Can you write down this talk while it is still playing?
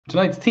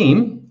Tonight's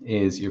theme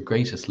is your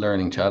greatest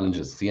learning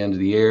challenges. It's the end of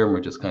the year, and we're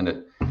just kind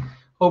of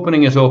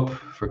opening it up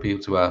for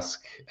people to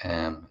ask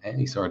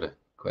any sort of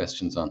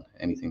questions on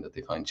anything that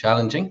they find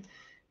challenging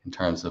in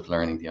terms of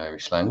learning the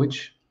Irish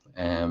language.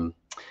 And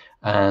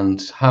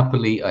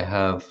happily, I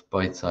have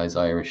Bitesize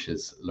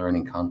Irish's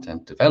learning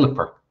content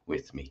developer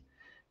with me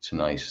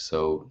tonight.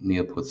 So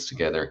Niall puts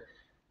together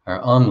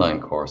our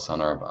online course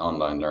on our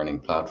online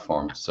learning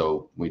platform.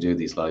 So we do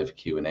these live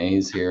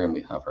Q&As here, and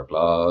we have our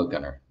blog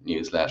and our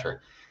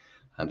newsletter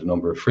and a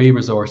number of free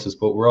resources,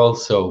 but we're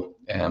also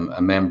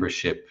a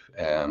membership,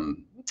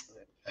 an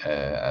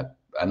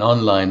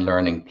online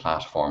learning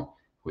platform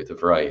with a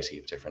variety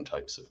of different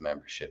types of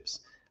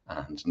memberships.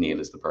 And Niall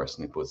is the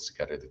person who puts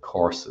together the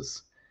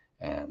courses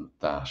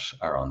that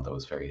are on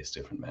those various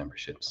different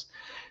memberships.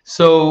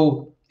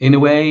 So in a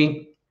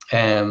way,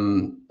 a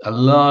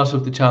lot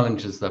of the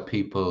challenges that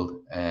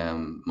people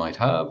might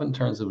have in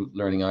terms of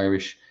learning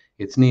Irish,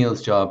 it's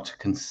Niall's job to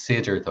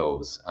consider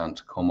those and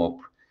to come up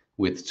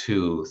with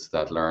tools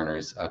that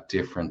learners at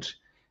different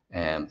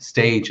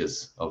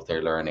stages of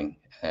their learning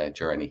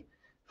journey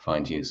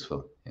find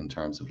useful in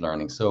terms of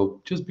learning.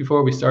 So just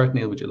before we start,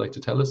 Niall, would you like to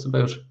tell us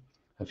about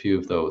a few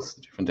of those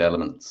different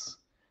elements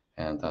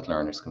that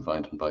learners can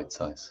find on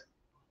Bitesize?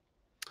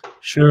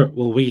 Sure.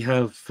 Well, we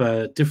have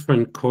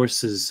different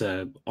courses,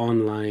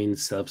 online,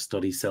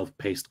 self-study,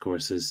 self-paced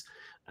courses,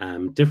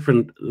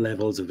 different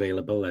levels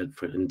available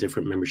in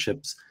different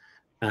memberships.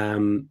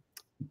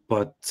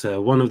 But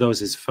one of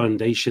those is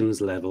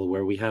foundations level,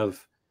 where we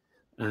have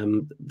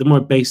the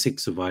more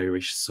basics of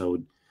Irish.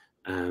 So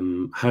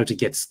how to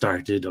get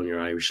started on your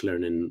Irish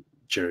learning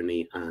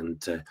journey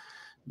and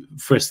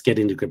first get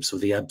into grips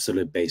with the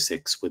absolute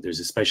basics. Where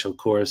there's a special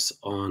course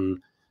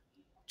on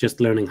just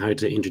learning how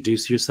to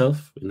introduce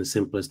yourself in the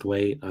simplest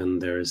way. And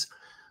there's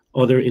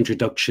other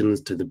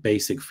introductions to the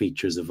basic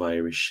features of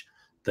Irish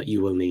that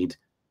you will need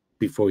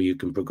before you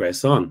can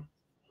progress on.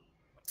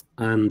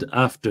 And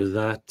after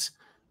that,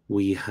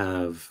 we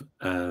have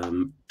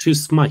Two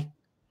Smai,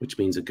 which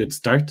means a good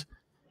start.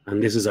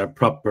 And this is our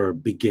proper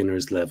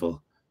beginner's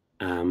level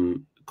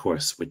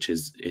course, which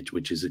is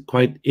a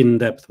quite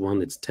in-depth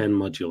one. It's 10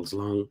 modules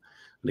long,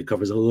 and it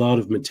covers a lot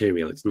of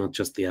material. It's not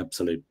just the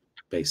absolute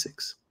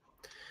basics.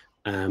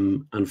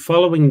 And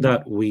following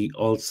that, we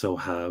also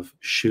have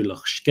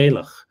Siúlach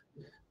Scéalach,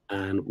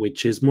 and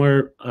which is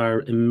more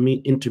our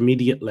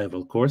intermediate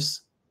level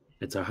course.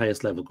 It's our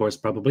highest level course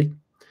probably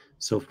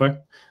so far,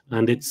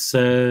 and it's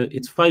 5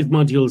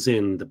 modules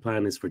in. The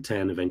plan is for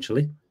 10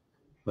 eventually,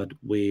 but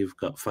we've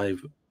got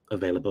 5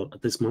 available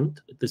at this point.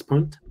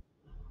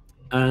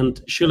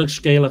 And Siúlach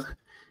Scéalach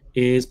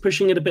is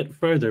pushing it a bit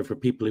further for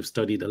people who've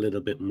studied a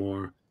little bit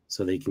more,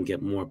 so they can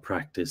get more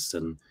practice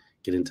and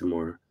get into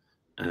more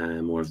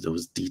of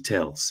those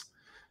details.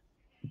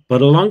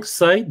 But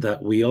alongside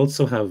that, we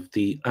also have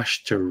the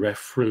Aiste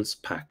reference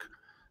pack,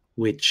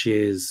 which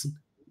is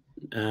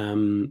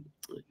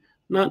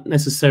not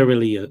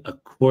necessarily a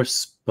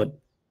course, but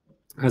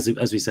as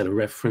we said, a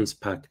reference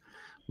pack.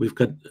 We've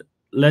got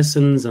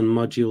lessons and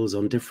modules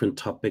on different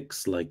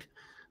topics like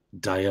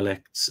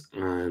dialects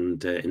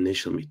and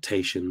initial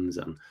mutations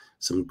and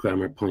some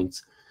grammar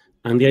points.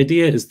 And the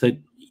idea is that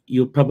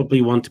you'll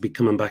probably want to be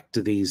coming back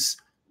to these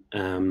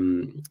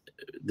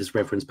this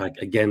reference pack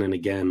again and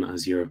again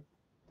as you're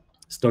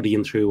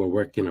studying through or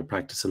working or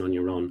practicing on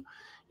your own.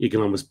 You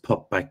can always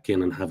pop back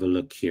in and have a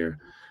look here,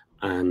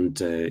 and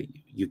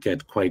you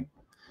get quite,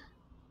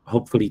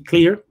 hopefully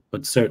clear,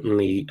 but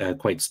certainly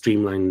quite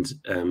streamlined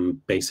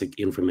basic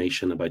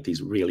information about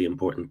these really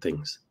important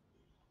things.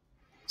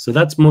 So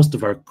that's most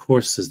of our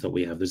courses that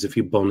we have. There's a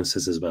few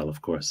bonuses as well,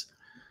 of course.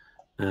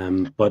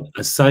 But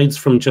aside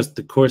from just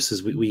the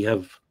courses, we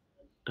have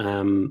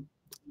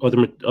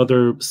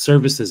other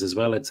services as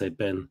well, I'd say,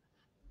 Ben,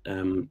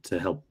 to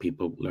help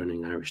people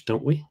learning Irish,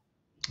 don't we?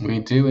 We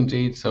do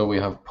indeed. So we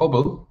have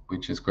Pubble,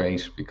 which is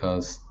great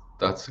because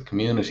that's a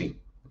community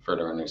for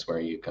learners where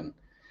you can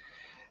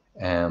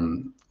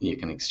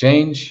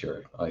exchange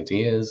your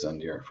ideas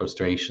and your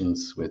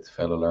frustrations with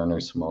fellow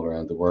learners from all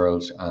around the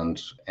world.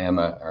 And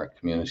Emma, our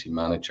community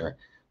manager,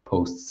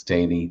 posts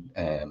daily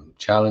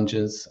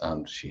challenges,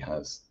 and she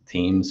has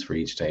themes for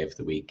each day of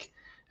the week,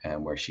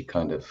 where she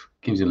kind of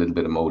gives you a little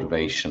bit of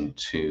motivation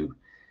to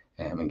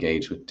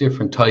engage with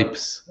different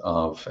types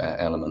of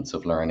elements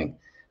of learning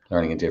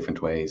in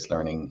different ways,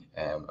 learning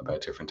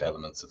about different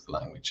elements of the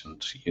language,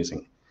 and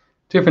using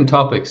different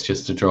topics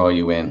just to draw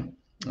you in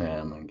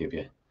and give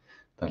you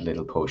that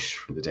little push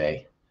for the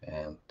day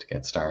to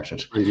get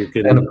started. And you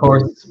can, of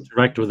course,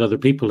 interact with other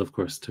people, of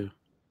course, too.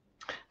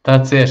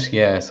 That's it,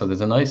 yeah. So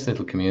there's a nice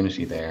little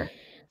community there.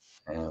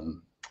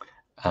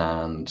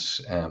 And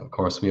of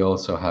course, we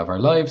also have our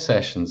live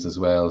sessions as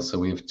well. So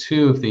we have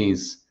 2 of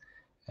these.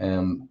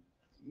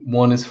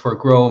 One is for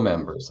Grow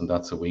members, and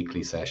that's a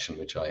weekly session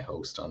which I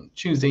host on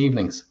Tuesday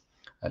evenings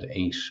at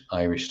 8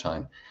 Irish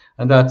time.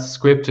 And that's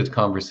scripted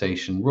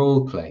conversation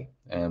role play.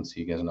 So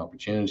you get an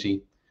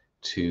opportunity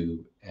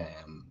to,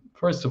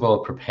 first of all,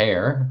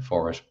 prepare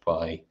for it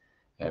by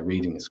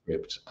reading a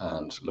script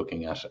and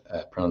looking at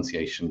a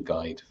pronunciation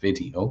guide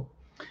video.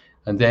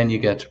 And then you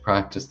get to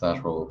practice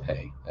that role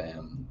play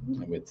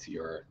with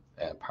your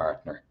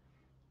partner,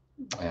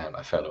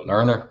 a fellow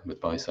learner, with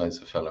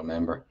Bitesize, a fellow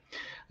member.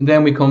 And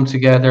then we come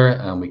together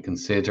and we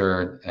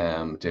consider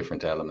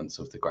different elements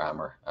of the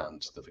grammar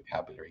and the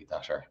vocabulary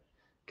that are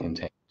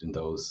contained in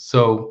those.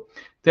 So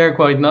they're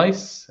quite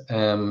nice.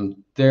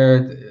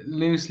 They're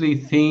loosely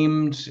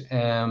themed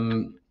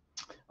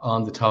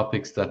on the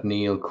topics that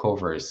Niall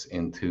covers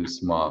in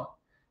Tusma,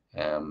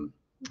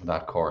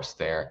 that course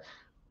there.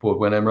 But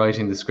when I'm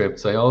writing the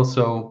scripts, I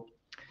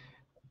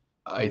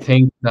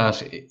think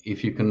that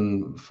if you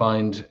can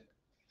find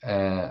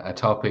a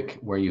topic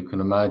where you can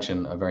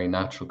imagine a very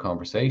natural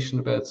conversation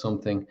about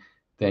something,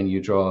 then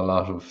you draw a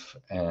lot of,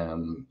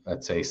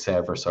 let's say,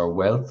 severus or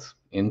wealth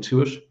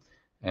into it.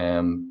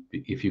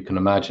 If you can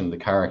imagine the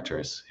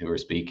characters who are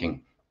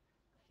speaking,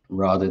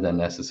 rather than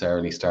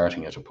necessarily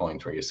starting at a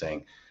point where you're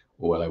saying,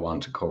 well, I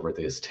want to cover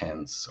this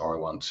tense, or I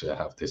want to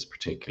have this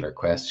particular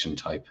question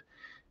type.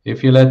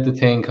 If you let the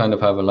thing kind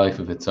of have a life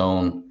of its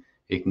own,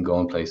 it can go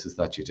in places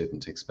that you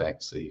didn't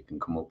expect. So you can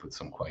come up with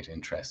some quite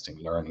interesting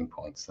learning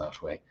points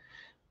that way.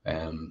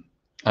 And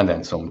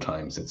then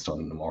sometimes it's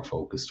done in a more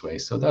focused way.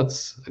 So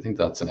I think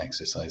that's an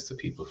exercise that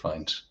people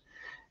find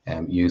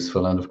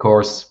useful. And of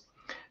course,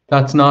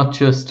 that's not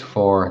just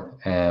for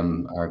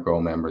our Grow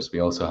members. We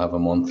also have a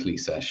monthly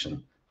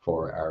session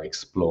for our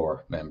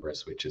Explore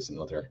members, which is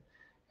another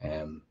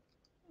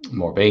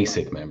more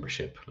basic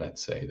membership,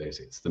 let's say.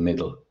 It's the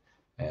middle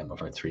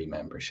of our 3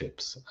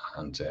 memberships,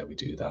 and we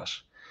do that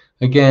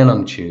again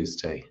on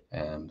Tuesday,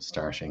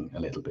 starting a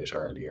little bit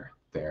earlier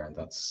there. And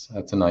that's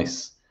a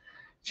nice,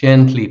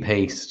 gently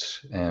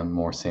paced,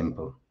 more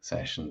simple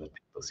session that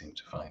people seem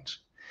to find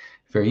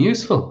very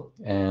useful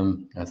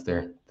as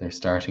they're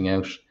starting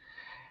out.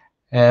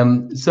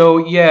 So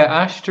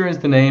yeah, Ashter is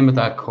the name of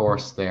that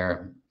course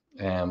there,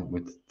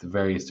 with the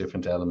various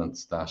different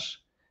elements that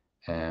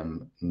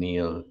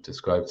Niall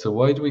described. So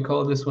why do we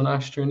call this one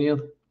Ashter,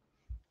 Niall?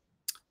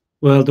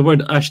 Well, the word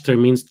Ashter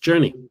means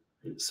journey.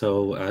 So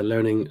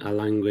learning a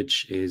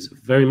language is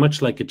very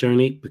much like a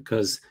journey,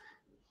 because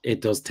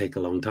it does take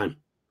a long time.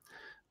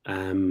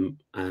 And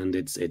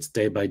it's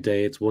day by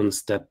day, it's one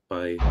step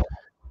by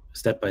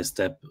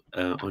step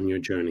on your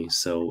journey.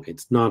 So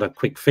it's not a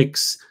quick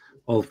fix,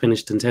 all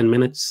finished in 10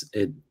 minutes.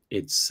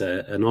 It's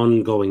an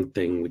ongoing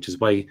thing, which is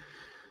why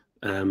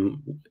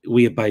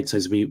we at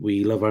Bitesize,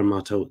 we love our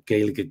motto,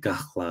 Gaeilge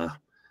Gachla,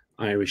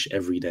 Irish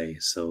every day.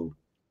 So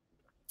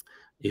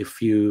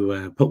if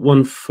you put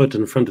one foot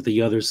in front of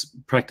the others,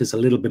 practice a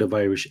little bit of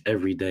Irish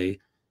every day,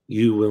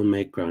 you will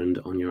make ground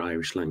on your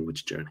Irish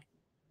language journey.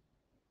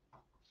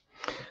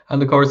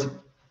 And of course,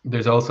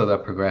 there's also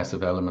that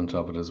progressive element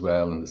of it as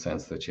well, in the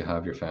sense that you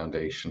have your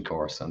foundation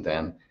course, and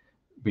then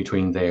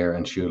between there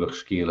and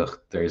Siúlach Scialach,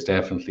 there's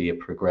definitely a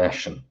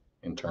progression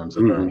in terms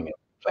of learning and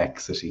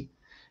complexity.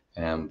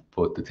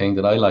 But the thing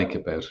that I like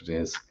about it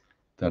is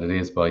that it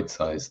is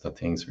bite-sized, that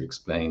things are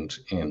explained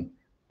in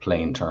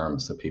plain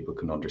terms that people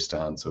can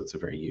understand. So it's a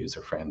very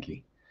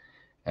user-friendly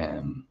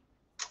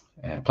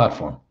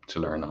platform to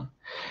learn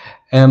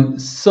on.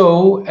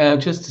 So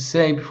just to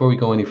say, before we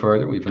go any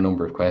further, we have a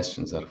number of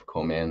questions that have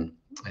come in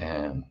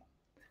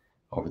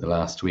over the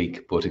last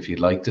week. But if you'd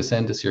like to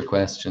send us your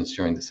questions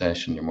during the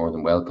session, you're more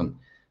than welcome.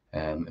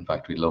 In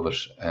fact, we'd love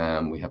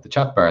it. We have the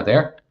chat bar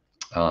there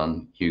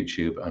on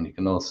YouTube, and you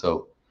can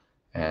also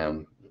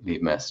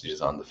leave messages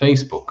on the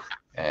Facebook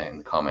in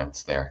the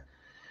comments there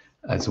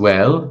as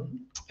well.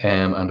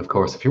 And of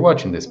course, if you're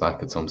watching this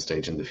back at some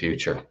stage in the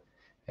future,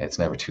 it's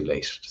never too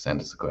late to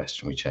send us a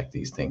question. We check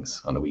these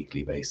things on a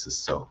weekly basis.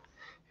 So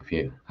if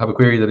you have a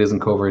query that isn't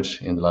covered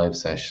in the live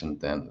session,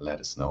 then let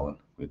us know and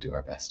we'll do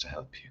our best to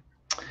help you.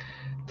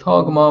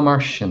 Tágamá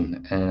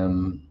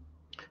Martian.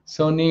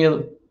 So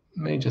Niall,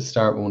 may just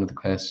start with one of the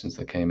questions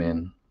that came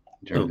in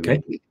during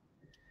the week.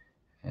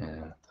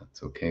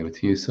 That's okay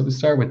with you. So we'll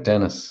start with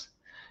Dennis.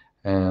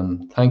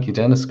 Thank you,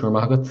 Dennis.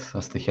 Gurmagat,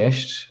 that's the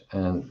Hecht.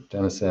 And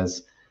Dennis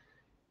says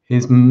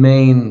his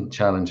main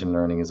challenge in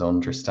learning is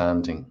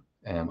understanding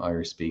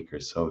Irish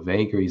speakers. So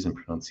vagaries in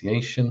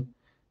pronunciation,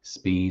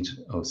 speed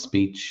of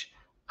speech,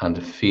 and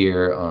a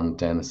fear on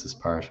Dennis's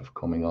part of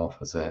coming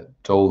off as a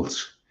dolt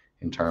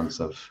in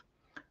terms of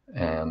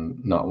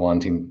not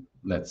wanting,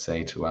 let's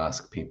say, to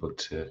ask people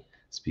to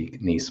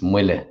speak níos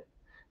muile,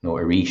 no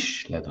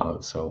Irish,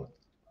 so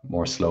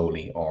more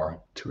slowly,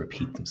 or to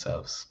repeat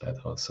themselves.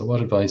 So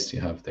what advice do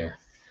you have there,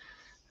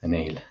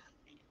 Niall?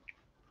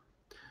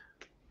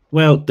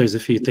 Well, there's a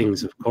few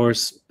things, of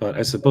course, but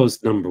I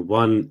suppose number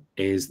one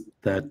is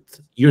that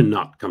you're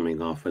not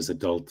coming off as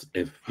adult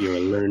if you're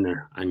a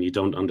learner and you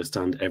don't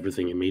understand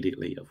everything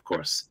immediately, of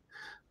course.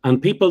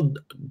 And people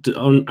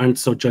aren't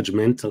so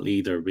judgmental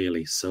either,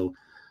 really. So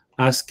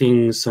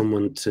asking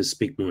someone to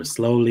speak more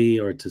slowly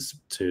or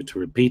to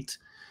repeat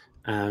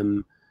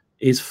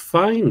is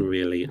fine,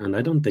 really. And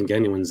I don't think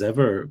anyone's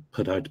ever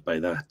put out by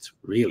that,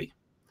 really.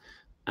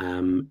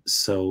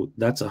 So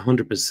that's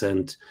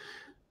 100%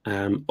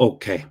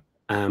 okay.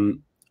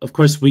 of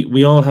course,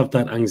 we all have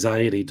that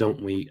anxiety,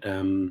 don't we?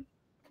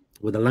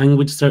 With a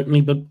language,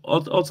 certainly, but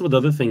also with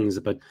other things,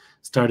 about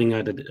starting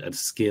out at a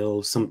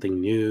skill, something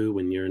new,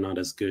 when you're not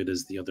as good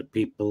as the other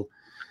people.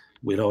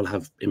 We'd all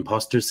have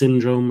imposter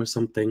syndrome or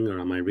something, or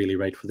am I really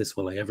right for this?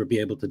 Will I ever be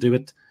able to do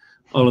it?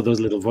 All of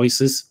those little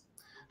voices.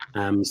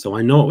 So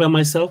I know it well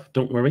myself,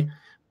 don't worry.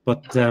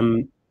 But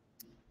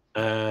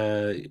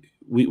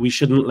we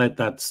shouldn't let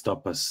that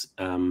stop us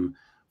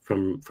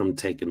from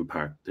taking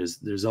part.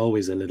 There's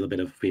always a little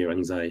bit of fear,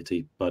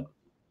 anxiety, but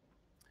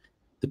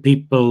the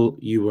people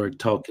you were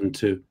talking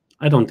to,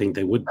 I don't think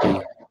they would be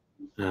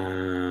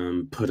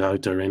put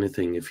out or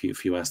anything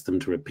if you ask them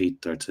to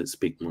repeat or to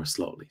speak more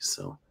slowly.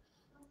 So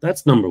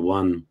that's number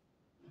one.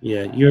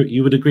 Yeah,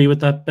 you would agree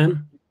with that,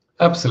 Ben?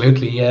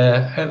 Absolutely,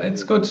 yeah. And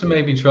it's good to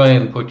maybe try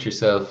and put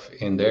yourself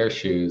in their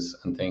shoes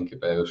and think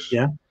about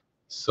Yeah.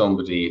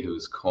 somebody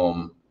who's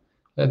come,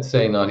 let's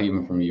say, not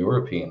even from a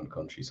European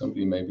country.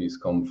 Somebody maybe has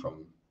come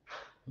from,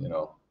 you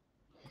know,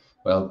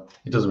 well,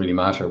 it doesn't really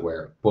matter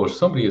where, but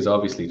somebody is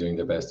obviously doing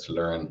their best to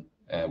learn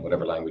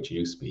whatever language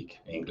you speak,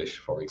 English,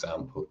 for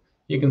example.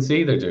 You can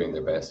see they're doing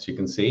their best. You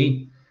can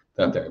see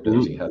that their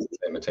ability has its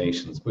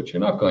limitations, but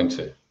you're not going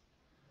to,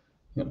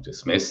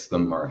 dismiss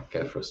them or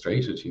get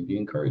frustrated. You'd be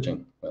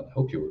encouraging. Well, I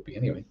hope you would be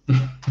anyway.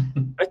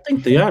 I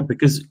think they are,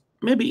 because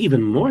maybe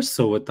even more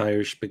so with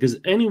Irish, because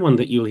anyone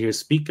that you'll hear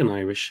speaking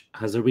Irish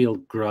has a real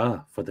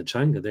gra for the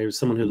teanga. There's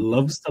someone who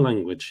loves the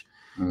language,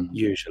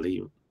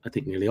 usually, I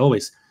think nearly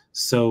always.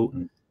 So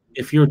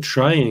if you're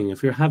trying,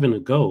 if you're having a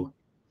go,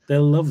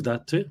 they'll love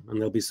that too,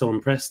 and they'll be so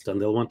impressed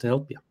and they'll want to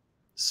help you.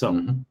 So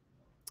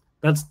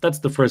that's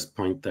the first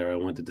point there I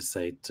wanted to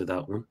say to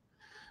that one.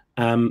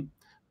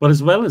 But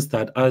as well as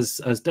that,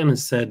 as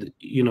Dennis said,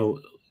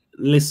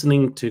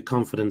 listening to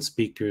confident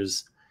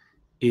speakers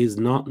is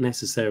not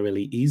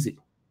necessarily easy.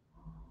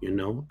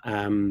 It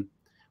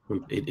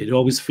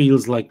always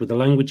feels like, with a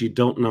language you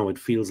don't know, it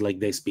feels like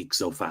they speak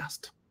so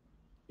fast.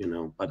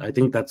 But I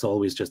think that's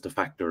always just a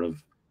factor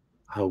of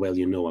how well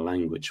you know a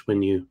language.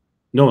 When you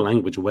know a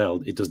language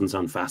well, it doesn't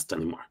sound fast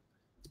anymore.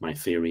 It's my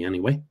theory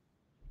anyway.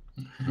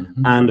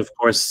 And of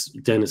course,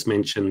 Dennis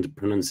mentioned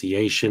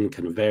pronunciation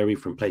can vary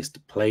from place to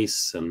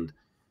place, and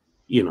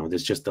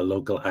there's just a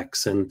local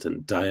accent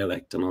and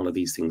dialect and all of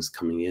these things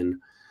coming in.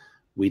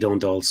 We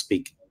don't all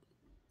speak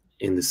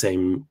in the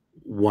same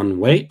one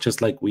way,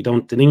 just like we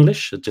don't in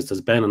English, just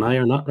as Ben and I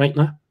are not right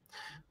now.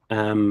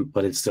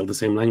 But it's still the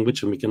same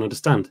language and we can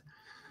understand.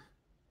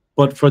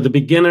 But for the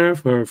beginner,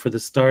 for the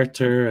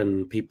starter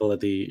and people at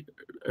the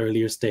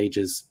earlier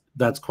stages,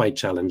 that's quite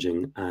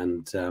challenging.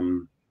 And,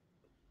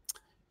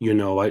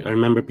 I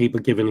remember people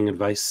giving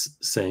advice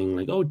saying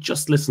like, oh,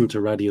 just listen to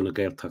Radio na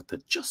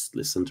Gaeltachta, just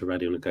listen to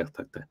Radio na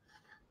Gaeltachta,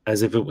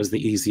 as if it was the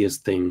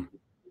easiest thing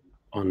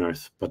on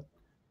earth. But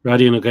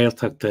Radio na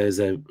Gaeltachta is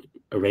a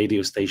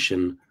radio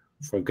station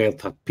for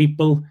Gaeltacht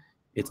people.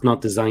 It's not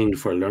designed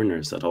for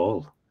learners at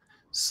all.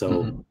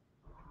 So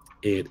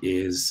it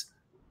is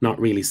not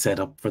really set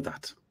up for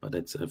that, but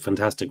it's a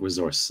fantastic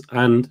resource,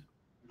 and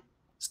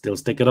still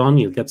stick it on,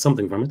 you'll get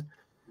something from it.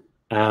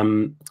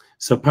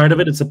 So part of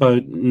it, it's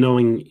about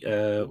knowing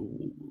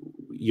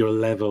your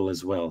level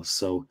as well.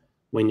 So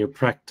when you're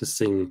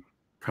practicing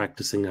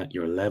at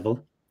your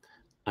level,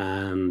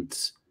 and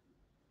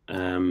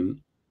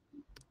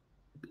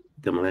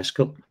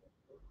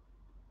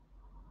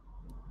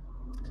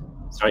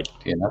sorry.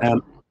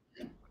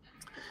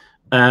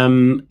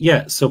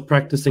 So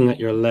practicing at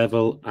your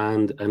level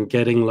and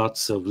getting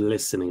lots of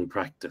listening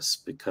practice,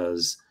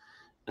 because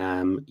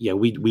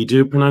we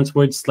do pronounce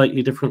words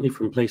slightly differently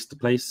from place to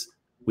place.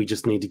 We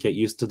just need to get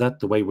used to that,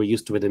 the way we're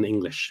used to it in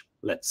English,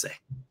 let's say.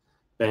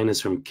 Ben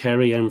is from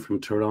Kerry, I'm from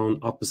Tyrone,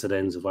 opposite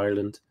ends of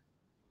Ireland.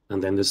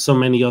 And then there's so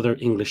many other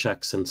English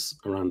accents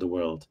around the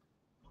world.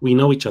 We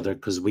know each other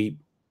because we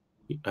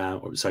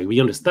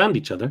understand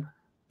each other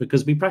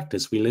because we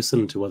practice. We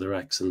listen to other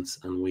accents,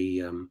 and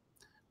we're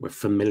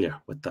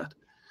familiar with that.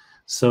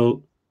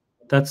 So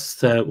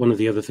that's one of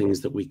the other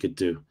things that we could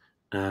do,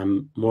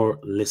 more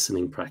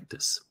listening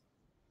practice.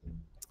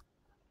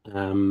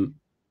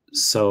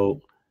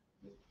 So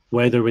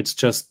whether it's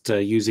just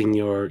using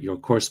your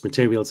course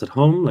materials at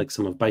home, like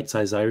some of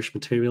Bitesize Irish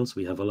materials,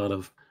 we have a lot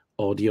of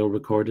audio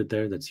recorded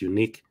there that's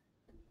unique.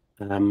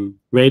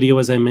 Radio,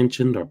 as I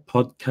mentioned, or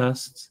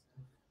podcasts.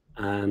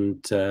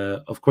 And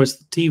of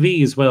course,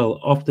 TV as well.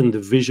 Often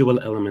the visual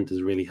element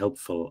is really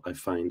helpful, I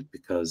find,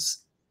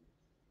 because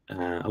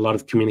a lot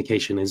of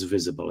communication is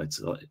visible.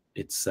 It's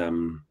a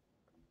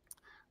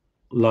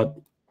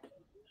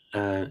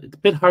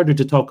bit harder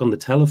to talk on the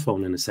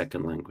telephone in a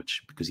second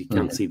language because you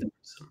can't see the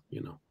person,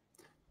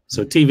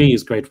 So TV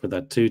is great for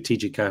that too.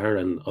 TG Cahir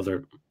and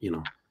other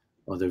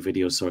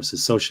video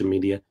sources, social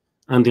media,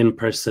 and in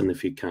person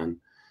if you can.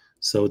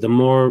 So the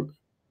more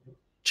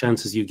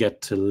chances you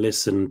get to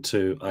listen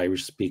to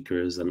Irish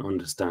speakers and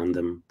understand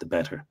them, the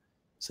better.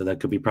 So that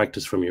could be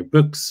practice from your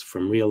books,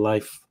 from real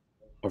life,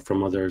 or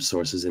from other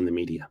sources in the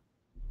media.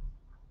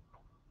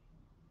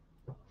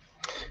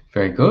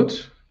 Very good.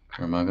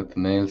 Cormac got the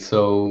nail.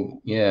 So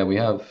yeah, we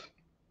have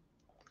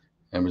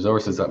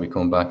resources that we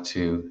come back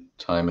to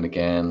time and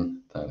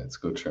again that it's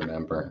good to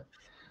remember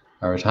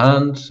are at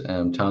hand.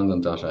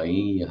 Townland.ie,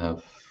 you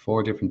have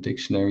 4 different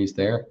dictionaries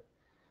there.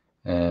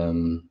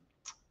 And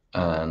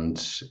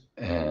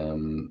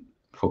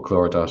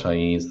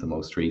folklore.ie is the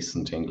most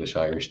recent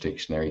English-Irish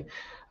dictionary.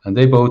 And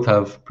they both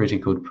have pretty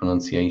good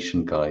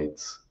pronunciation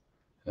guides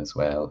as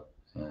well,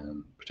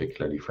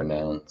 particularly for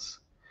nouns.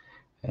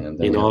 And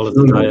then in all of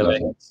the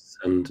dialects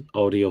and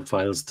audio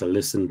files to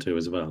listen to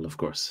as well, of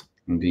course.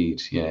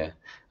 Indeed, yeah.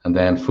 And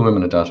then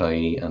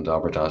Fuamana.ie and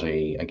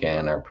Dobber.ie,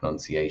 again, are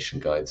pronunciation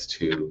guides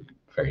to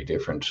very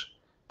different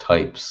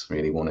types,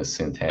 really. One is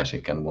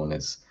synthetic and one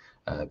is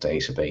a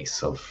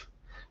database of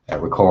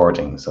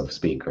recordings of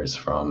speakers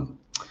from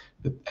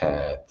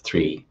the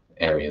 3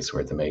 areas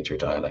where the major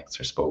dialects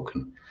are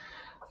spoken.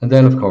 And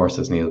then, of course,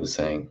 as Niall was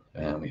saying,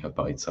 we have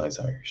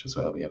Bitesize Irish as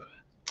well. We have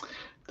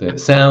the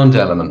sound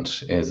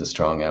element is a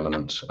strong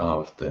element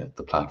of the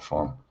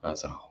platform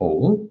as a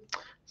whole.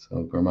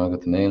 So,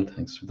 Gormagat the Nail,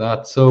 thanks for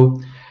that. So,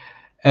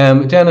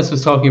 Dennis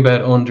was talking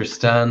about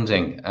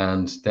understanding,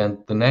 and then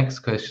the next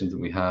question that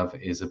we have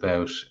is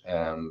about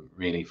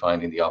really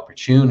finding the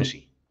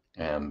opportunity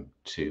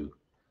to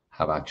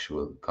have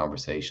actual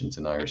conversations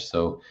in Irish.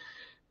 So,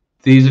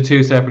 these are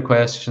 2 separate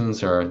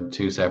questions, or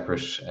 2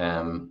 separate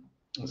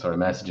sort of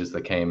messages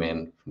that came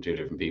in from 2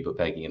 different people,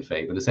 Peggy and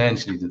Faye, but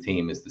essentially the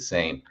theme is the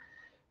same,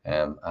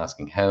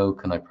 asking how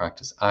can I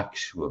practice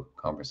actual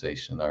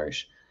conversation in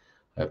Irish?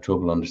 I have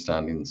trouble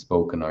understanding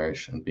spoken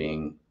Irish and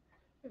being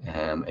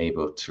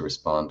able to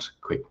respond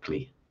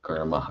quickly.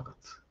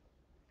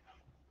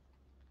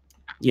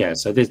 Yeah,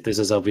 so this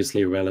is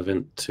obviously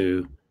relevant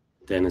to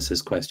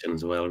Dennis's question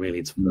as well. Really,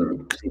 it's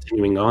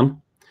continuing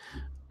on.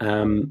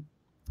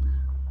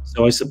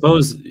 So I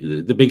suppose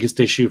the biggest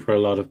issue for a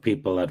lot of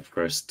people at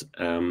first,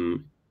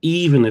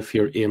 even if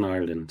you're in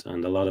Ireland,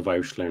 and a lot of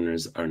Irish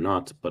learners are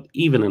not, but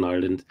even in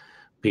Ireland,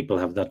 people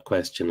have that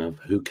question of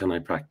who can I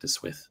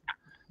practice with?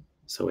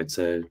 So it's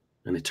an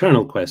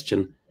eternal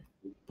question,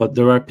 but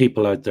there are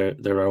people out there,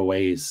 there are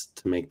ways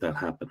to make that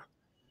happen.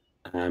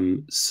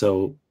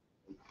 So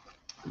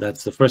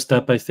that's the first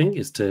step, I think,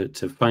 is to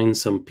find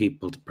some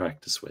people to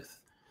practice with.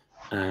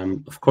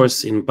 Of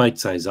course, in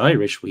Bitesize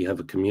Irish, we have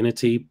a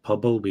community,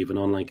 Pubble. We have an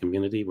online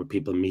community where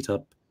people meet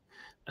up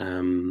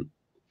on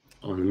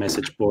the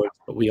message board.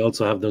 But we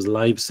also have those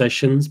live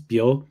sessions,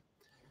 Bio,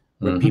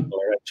 where people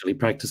are actually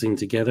practicing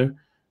together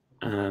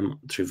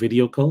through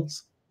video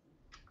calls.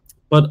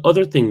 But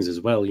other things as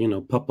well, you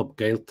know, pop-up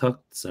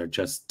Gaeltachts are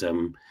just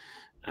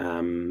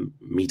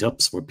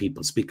meetups where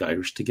people speak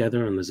Irish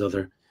together. And there's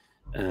other,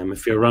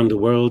 if you're around the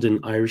world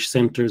in Irish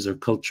centres or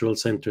cultural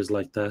centres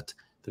like that,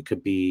 there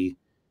could be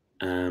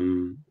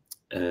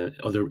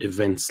other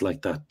events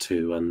like that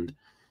too. And,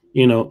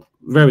 you know,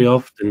 very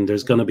often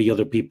there's going to be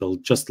other people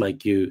just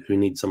like you who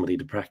need somebody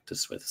to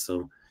practice with.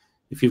 So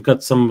if you've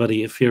got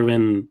somebody, if you're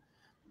in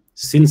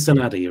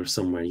Cincinnati or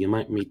somewhere, you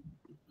might meet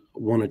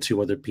 1 or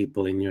 2 other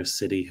people in your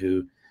city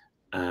who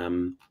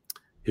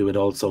would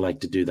also like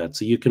to do that.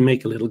 So you can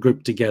make a little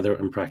group together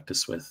and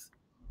practice with.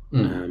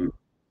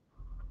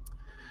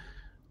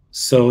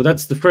 So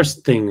that's the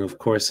first thing, of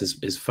course,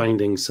 is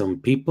finding some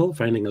people,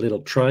 finding a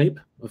little tribe,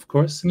 of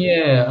course.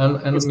 Yeah, and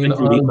I mean,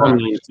 on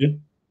that,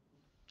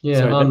 yeah,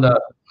 sorry, on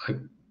that, like,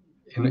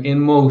 in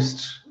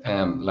most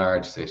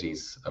large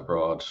cities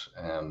abroad,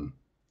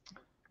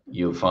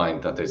 you'll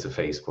find that there's a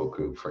Facebook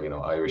group for, you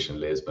know, Irish in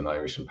Lisbon,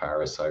 Irish in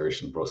Paris,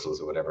 Irish in Brussels,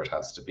 or whatever it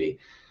has to be.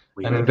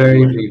 And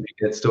invariably, if you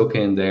get stuck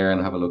in there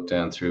and have a look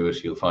down through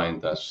it, you'll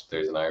find that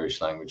there's an Irish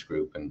language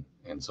group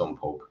in some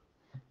pub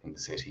in the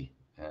city.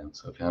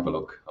 So if you have a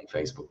look on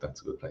Facebook,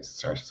 that's a good place to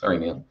start. Sorry,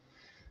 Niall.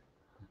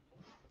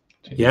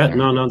 Yeah,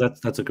 no,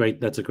 that's a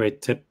great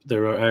tip.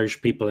 There are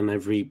Irish people in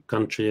every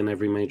country, in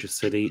every major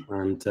city,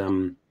 and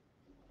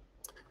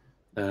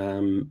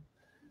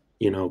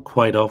you know,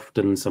 quite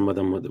often some of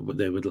them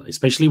would,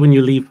 especially when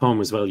you leave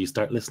home as well, you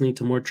start listening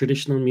to more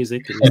traditional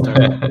music and you start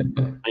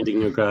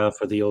finding your graph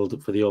for the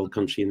old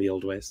country and the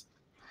old ways.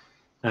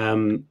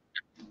 But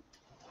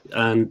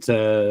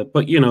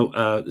you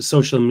know,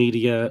 social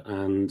media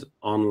and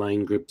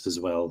online groups as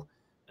well.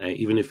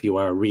 Even if you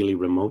are really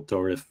remote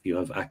or if you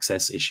have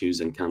access issues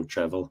and can't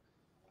travel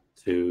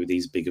to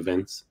these big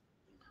events.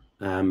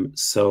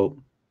 So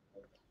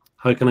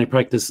how can I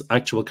practice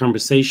actual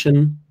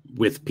conversation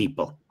with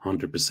people?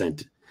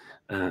 100%.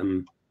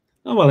 Oh,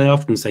 well, I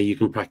often say you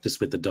can practice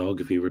with the dog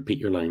if you repeat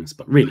your lines,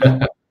 but really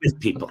with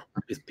people.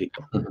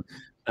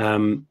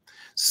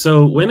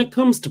 So when it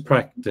comes to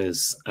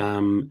practice,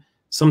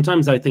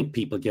 sometimes I think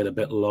people get a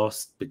bit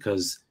lost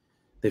because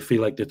they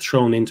feel like they're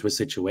thrown into a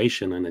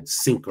situation and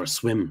it's sink or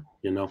swim,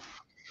 you know.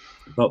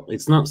 But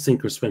it's not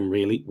sink or swim,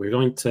 really. We're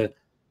going to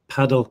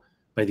paddle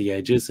by the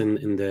edges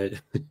in the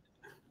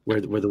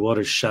where the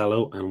water's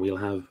shallow, and we'll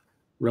have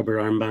rubber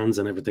armbands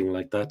and everything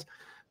like that.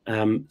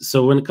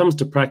 So when it comes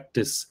to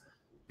practice,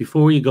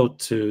 before you go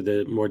to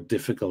the more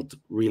difficult,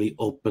 really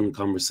open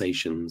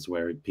conversations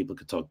where people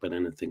could talk about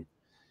anything,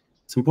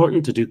 it's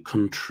important to do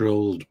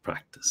controlled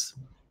practice.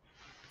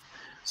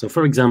 So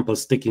for example,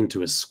 sticking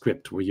to a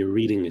script where you're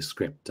reading a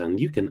script and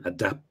you can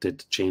adapt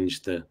it,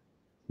 change the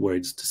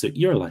words to suit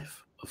your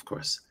life, of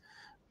course.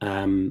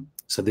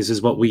 So this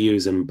is what we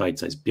use in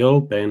Bitesize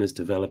Bio. Ben is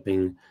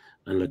developing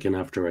and looking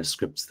after our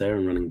scripts there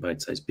and running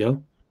Bitesize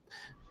Bio.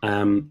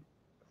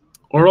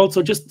 Or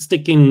also just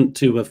sticking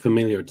to a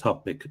familiar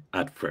topic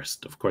at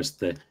first. Of course,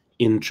 the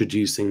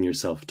introducing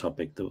yourself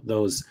topic,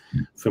 those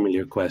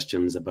familiar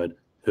questions about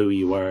who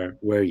you are,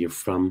 where you're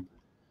from,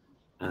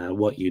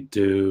 what you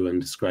do,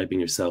 and describing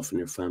yourself and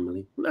your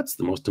family. That's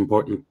the most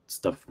important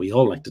stuff we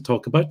all like to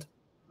talk about.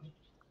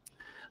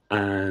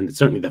 And it's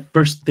certainly the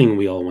first thing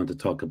we all want to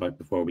talk about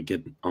before we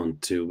get on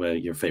to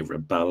your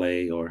favorite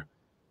ballet or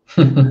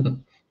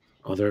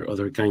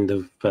other kind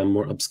of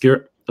more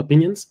obscure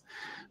opinions.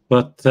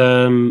 But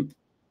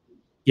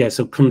yeah,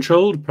 so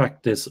controlled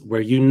practice where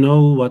you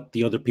know what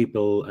the other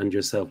people and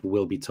yourself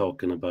will be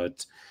talking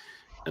about.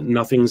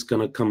 Nothing's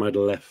going to come out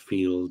of left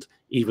field.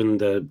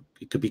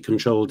 It could be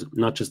controlled,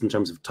 not just in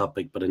terms of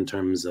topic, but in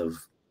terms of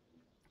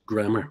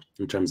grammar,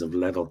 in terms of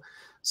level.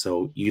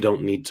 So you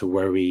don't need to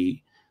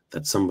worry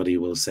that somebody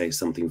will say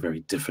something very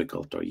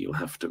difficult or you'll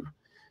have to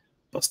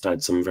bust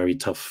out some very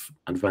tough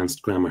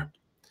advanced grammar.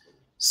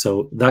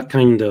 So that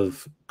kind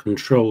of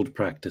controlled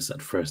practice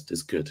at first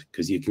is good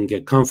because you can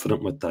get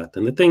confident with that.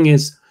 And the thing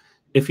is,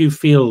 if you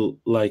feel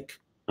like,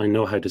 I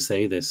know how to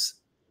say this,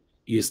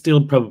 you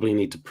still probably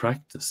need to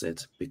practice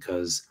it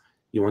because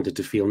you want it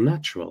to feel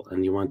natural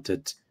and you want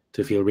it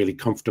to feel really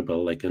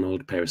comfortable, like an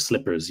old pair of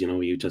slippers, you know,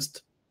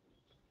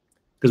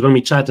 because when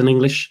we chat in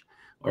English,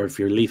 or if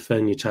you're Leifa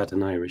and you chat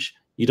in Irish,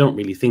 you don't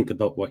really think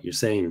about what you're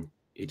saying.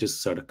 It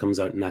just sort of comes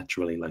out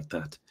naturally like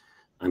that.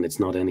 And it's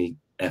not any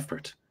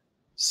effort.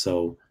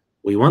 So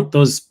we want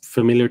those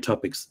familiar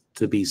topics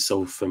to be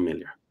so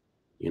familiar,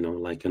 you know,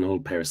 like an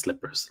old pair of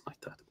slippers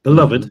like that.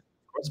 Beloved, of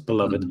course,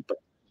 beloved, but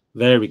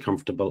very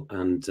comfortable,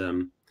 and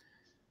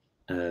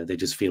they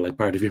just feel like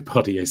part of your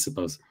body, I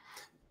suppose.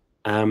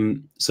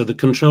 So the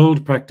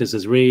controlled practice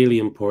is really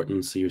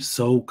important. So you're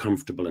so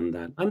comfortable in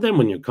that. And then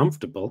when you're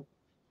comfortable,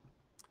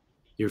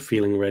 you're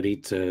feeling ready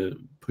to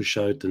push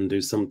out and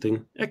do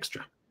something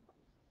extra.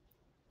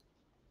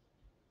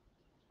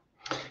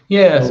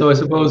 Yeah, so I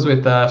suppose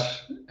with that,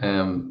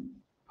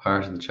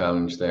 part of the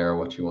challenge there,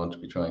 what you want to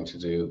be trying to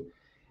do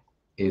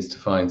is to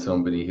find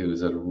somebody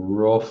who's at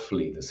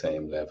roughly the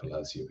same level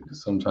as you,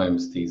 because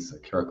sometimes these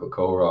Circle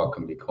Co-Rock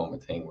can become a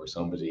thing where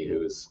somebody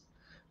who's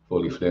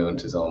fully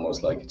fluent is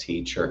almost like a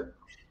teacher,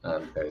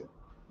 and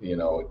you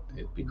know,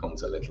 it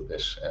becomes a little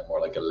bit more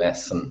like a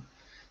lesson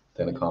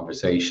than a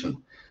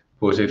conversation.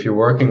 But if you're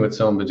working with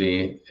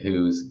somebody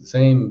who's the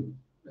same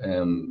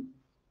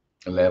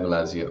level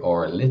as you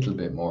or a little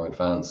bit more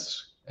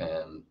advanced,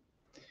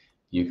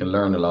 you can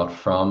learn a lot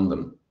from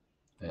them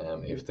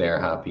if they're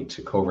happy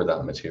to cover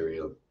that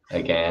material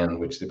again,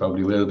 which they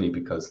probably will be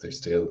because they're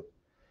still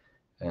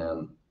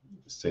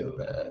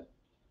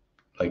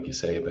like you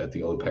say about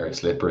the old pair of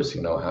slippers,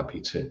 you know,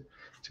 happy to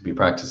be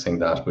practicing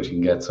that. But you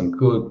can get some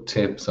good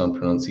tips on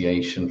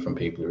pronunciation from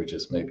people who are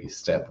just maybe a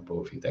step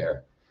above you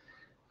there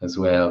as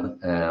well.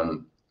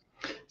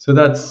 So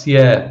that's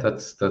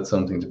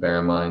something to bear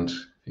in mind if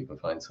you can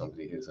find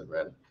somebody who's at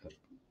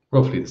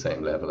roughly the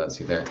same level as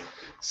you there.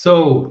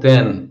 So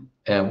then,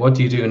 what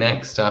do you do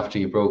next after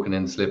you've broken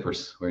in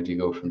slippers? Where do you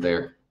go from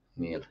there,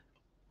 Niall?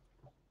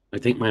 I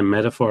think my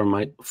metaphor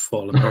might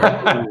fall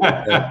apart.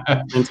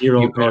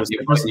 20-year-old pair of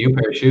slippers. New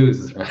pair of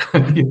shoes.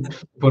 You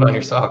put on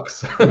your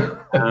socks.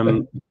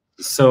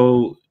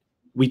 So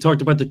we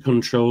talked about the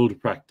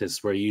controlled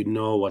practice where you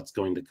know what's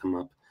going to come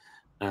up.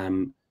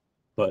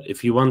 But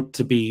if you want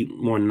to be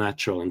more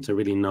natural and to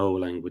really know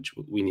language,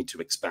 we need to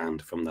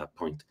expand from that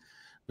point.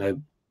 Now,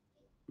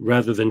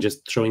 rather than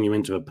just throwing you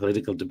into a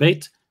political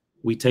debate,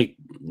 we take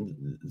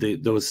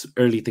those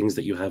early things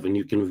that you have and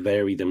you can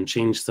vary them,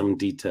 change some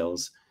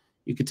details.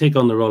 You could take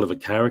on the role of a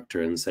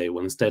character and say,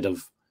 well, instead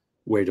of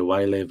where do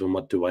I live and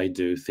what do I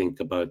do, think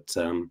about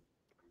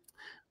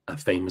a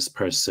famous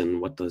person.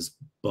 What does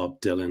Bob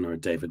Dylan or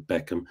David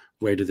Beckham,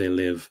 where do they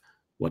live?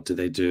 What do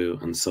they do?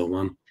 And so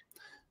on.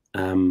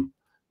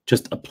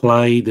 Just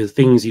apply the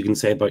things you can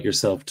say about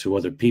yourself to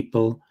other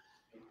people.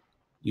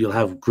 You'll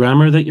have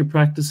grammar that you're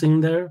practicing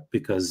there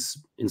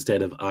because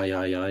instead of I,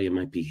 it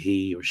might be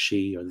he or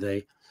she or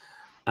they.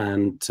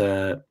 And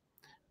there'll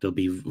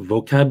be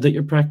vocab that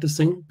you're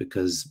practicing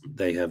because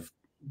they have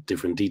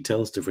different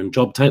details, different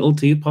job title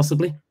to you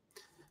possibly.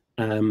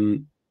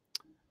 So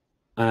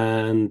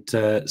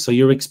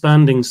you're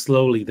expanding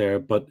slowly there,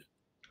 but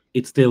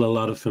it's still a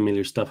lot of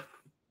familiar stuff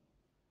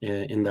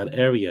in that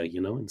area, you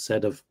know,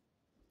 instead of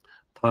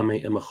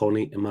Pame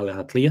Imachoni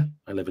Imalahatlia,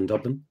 I live in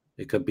Dublin.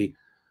 It could be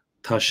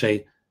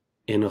Tashe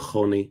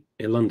Inachoni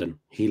in London.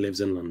 He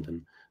lives in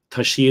London.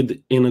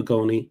 Tashid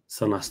Inagoni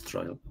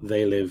Sanastrail.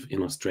 They live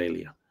in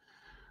Australia.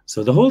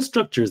 So the whole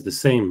structure is the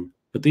same,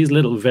 but these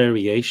little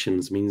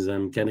variations means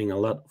I'm getting a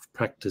lot of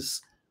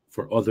practice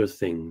for other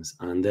things.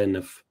 And then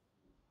if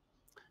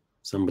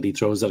somebody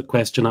throws a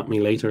question at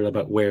me later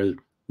about where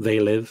they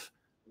live,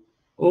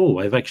 oh,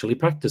 I've actually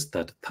practiced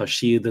that.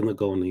 Tashid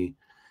Inagoni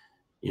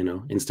you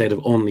know, instead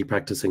of only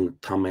practicing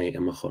tame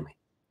and machoni.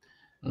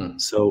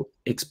 So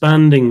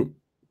expanding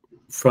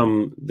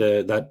from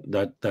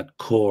that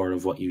core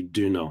of what you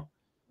do know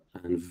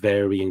and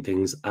varying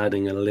things,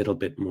 adding a little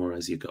bit more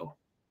as you go.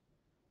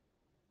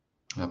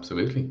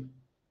 Absolutely.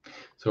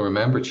 So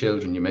remember,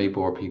 children, you may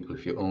bore people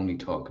if you only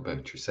talk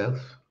about yourself.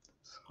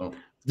 So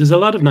there's a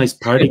lot of nice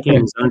party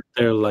games, aren't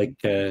there? Like,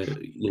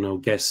 you know,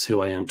 guess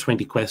who I am,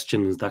 20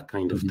 questions, that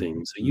kind of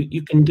thing. So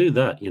you can do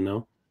that, you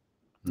know,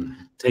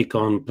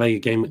 play a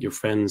game with your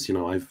friends. You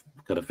know, I've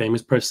got a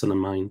famous person in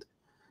mind.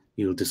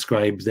 You'll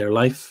describe their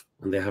life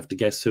and they have to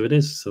guess who it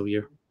is. So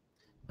you're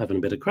having a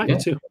bit of crack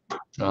too.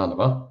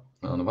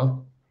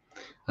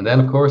 And then,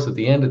 of course, at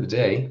the end of the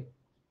day,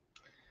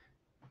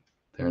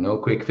 there are no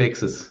quick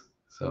fixes.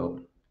 So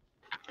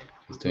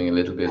just doing a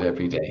little bit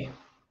every day.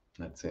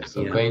 That's it.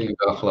 So Fáilte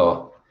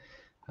Gachlá,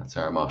 that's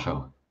our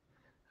motto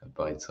at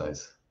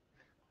Bitesize.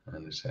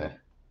 And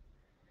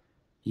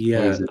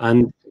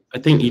and I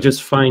think you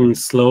just find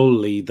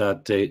slowly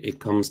that it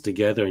comes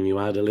together and you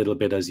add a little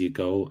bit as you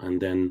go.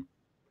 And then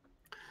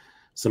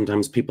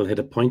sometimes people hit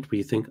a point where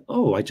you think,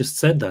 oh, I just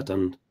said that.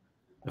 And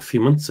a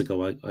few months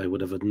ago, I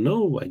would have had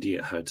no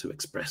idea how to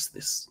express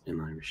this in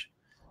Irish.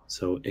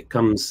 So it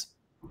comes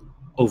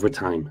over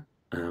time.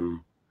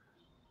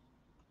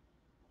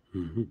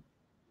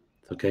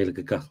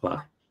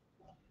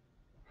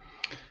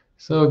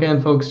 So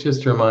again, folks,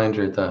 just a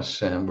reminder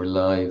that we're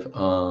live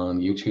on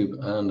YouTube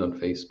and on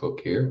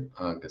Facebook here.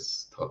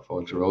 Agus tá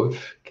fáilte roimh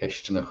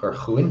ceistena chuir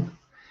chuain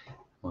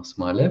mas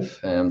má libh.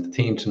 The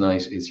theme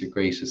tonight is your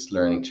greatest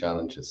learning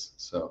challenges.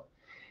 So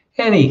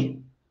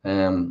any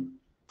and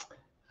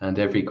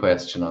every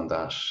question on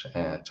that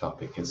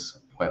topic is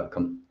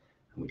welcome.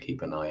 And we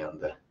keep an eye on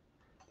the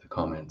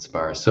comments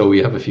bar. So we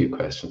have a few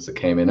questions that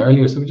came in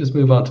earlier, so we just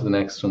move on to the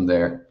next one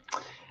there.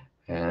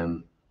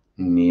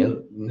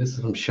 Neil, this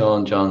is from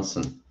Sean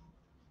Johnson.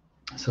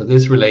 So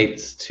this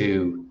relates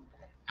to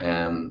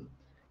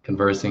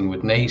conversing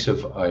with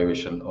native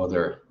Irish and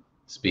other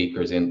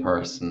speakers in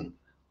person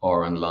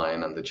or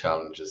online and the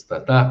challenges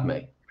that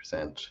may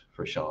present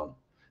for Sean.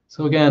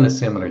 So again, a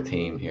similar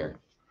theme here.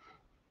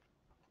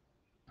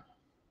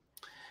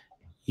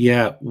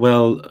 Yeah,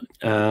 well,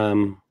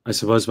 I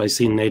suppose by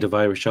seeing native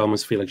Irish, I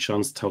almost feel like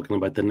Sean's talking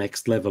about the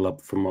next level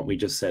up from what we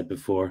just said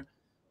before.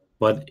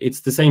 But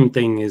it's the same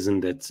thing,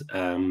 isn't it?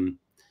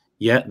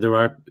 Yeah, there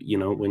are, you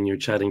know, when you're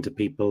chatting to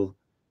people,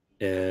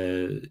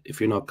 if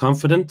you're not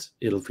confident,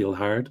 it'll feel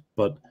hard,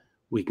 but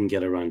we can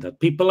get around that.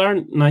 People are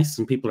nice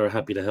and people are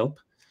happy to help,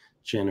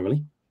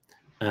 generally.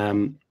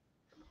 But,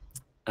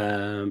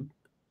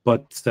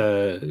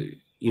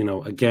 you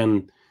know,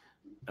 again,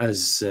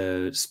 as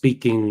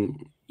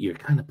speaking, you're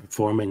kind of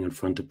performing in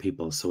front of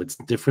people. So it's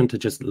different to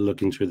just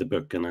looking through the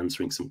book and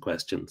answering some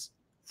questions,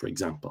 for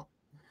example.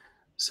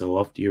 So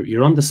often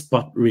you're on the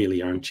spot,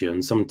 really, aren't you?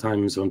 And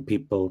sometimes when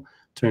people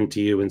turn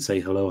to you and say,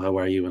 hello, how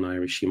are you in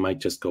Irish, you might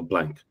just go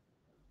blank.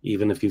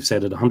 Even if you've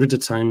said it 100 of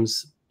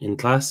times in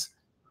class,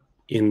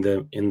 in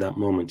that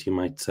moment, you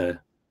might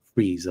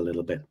freeze a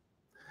little bit.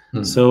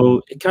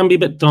 So it can be a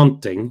bit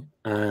daunting.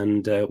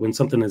 And when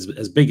something is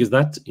as big as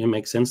that, it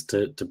makes sense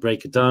to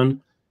break it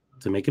down,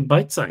 to make it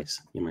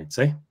bite-size, you might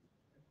say.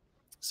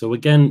 So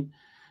again,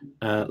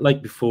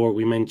 like before,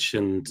 we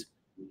mentioned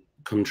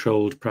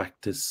controlled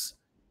practice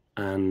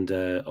and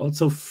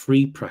also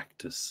free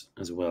practice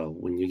as well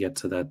when you get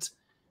to that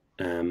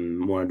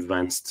more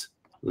advanced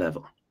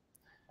level.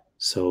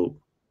 So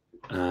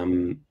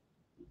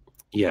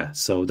yeah,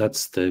 so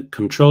that's the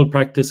controlled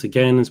practice.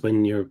 Again, is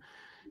when you're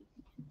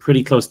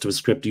pretty close to a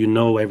script, you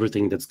know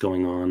everything that's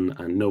going on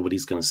and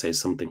nobody's going to say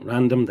something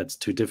random that's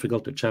too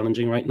difficult or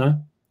challenging right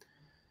now,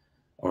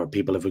 or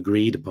people have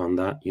agreed upon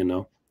that, you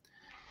know.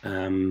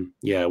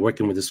 Yeah,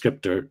 working with a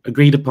scripter,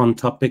 agreed upon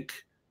topic,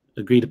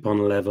 agreed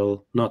upon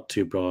level, not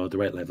too broad, the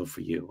right level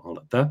for you, all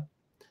of that.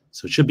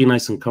 So it should be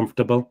nice and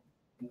comfortable,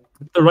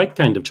 the right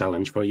kind of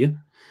challenge for you.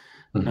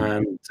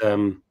 And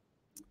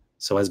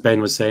so as Ben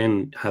was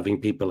saying,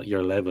 having people at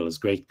your level is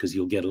great because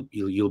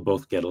you'll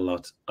both get a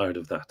lot out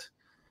of that.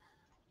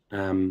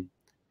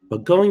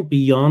 But going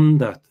beyond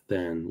that,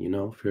 then, you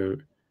know, if you're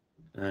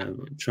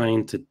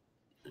trying to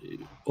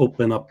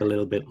open up a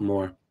little bit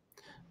more,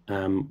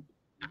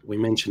 we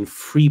mentioned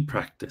free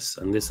practice,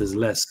 and this is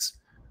less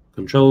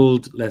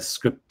controlled, less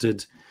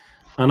scripted.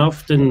 And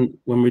often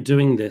when we're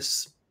doing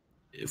this,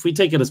 if we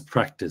take it as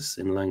practice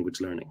in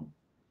language learning,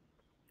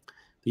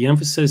 the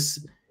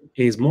emphasis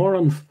is more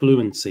on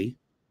fluency,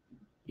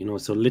 you know,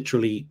 so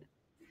literally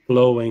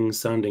flowing,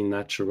 sounding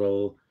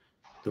natural,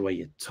 the way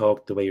you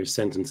talk, the way your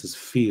sentences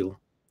feel,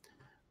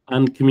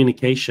 and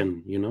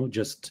communication, you know,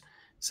 just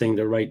saying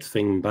the right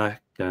thing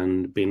back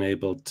and being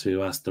able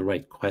to ask the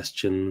right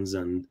questions,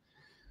 and,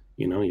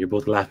 you know, you're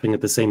both laughing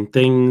at the same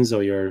things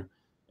or you're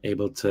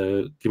able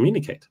to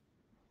communicate.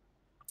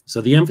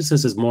 So the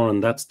emphasis is more on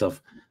that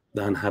stuff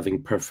than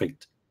having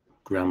perfect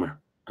grammar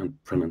and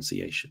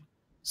pronunciation.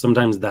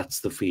 Sometimes that's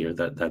the fear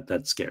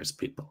that scares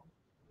people.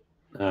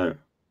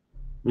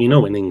 We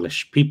know in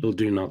English, people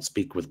do not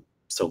speak with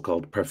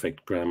so-called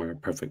perfect grammar,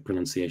 perfect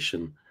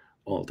pronunciation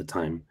all the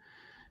time.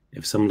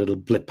 If some little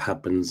blip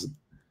happens,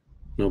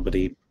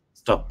 nobody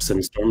stops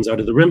and storms out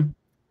of the room.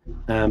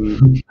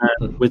 And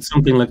with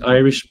something like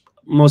Irish,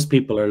 most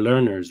people are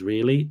learners,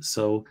 really.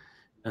 So,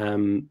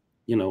 you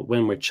know,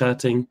 when we're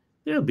chatting,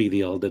 there'll be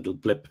the odd little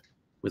blip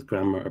with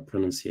grammar or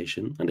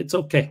pronunciation, and it's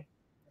okay.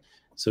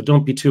 So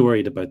don't be too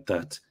worried about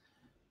that.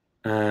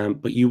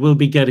 But you will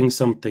be getting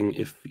something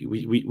if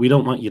we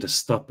don't want you to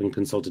stop and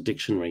consult a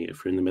dictionary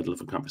if you're in the middle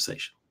of a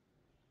conversation,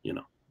 you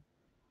know,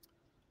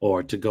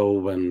 or to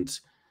go and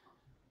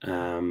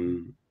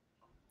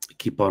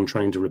keep on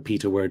trying to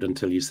repeat a word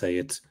until you say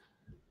it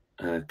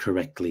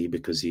correctly,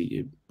 because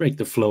you break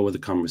the flow of the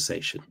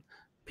conversation.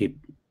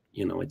 People,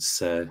 you know,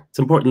 it's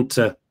important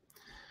to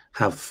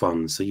have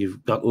fun. So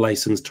you've got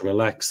license to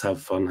relax, have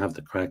fun, have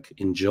the crack,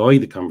 enjoy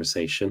the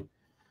conversation,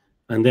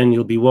 and then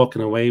you'll be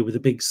walking away with a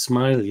big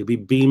smile. You'll be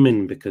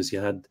beaming because you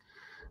had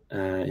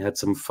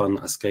some fun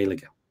a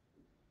Gaeilge.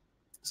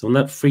 So in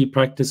that free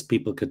practice,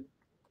 people could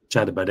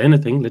chat about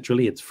anything.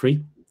 Literally, it's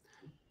free.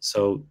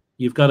 So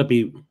you've got to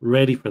be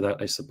ready for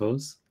that, I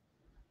suppose.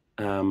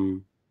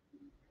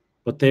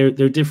 But they're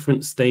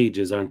different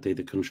stages, aren't they?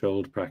 The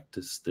controlled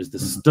practice. There's the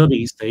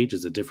study stage,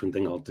 is a different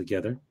thing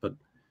altogether. But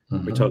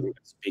we're talking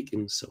about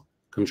speaking, so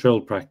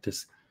controlled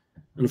practice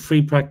and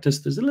free practice.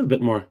 There's a little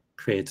bit more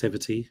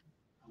creativity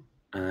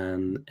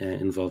and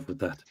involved with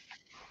that.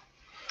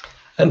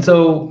 And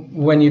so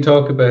when you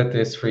talk about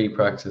this free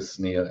practice,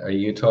 Niall, are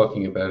you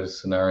talking about a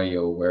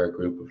scenario where a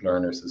group of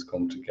learners has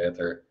come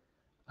together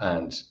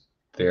and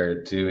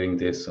they're doing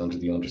this under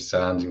the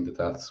understanding that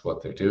that's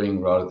what they're doing,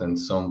 rather than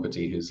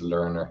somebody who's a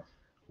learner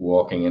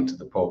walking into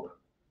the pub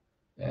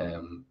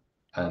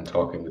and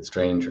talking with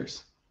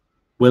strangers?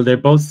 Well, they're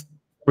both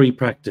free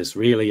practice,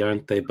 really,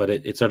 aren't they? But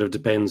it sort of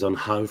depends on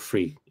how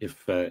free.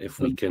 If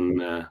we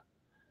can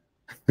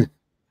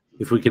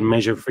if we can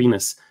measure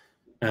freeness,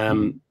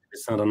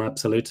 it's not an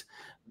absolute.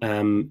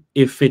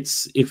 If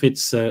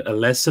it's a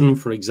lesson,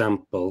 for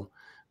example,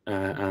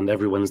 and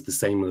everyone's the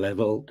same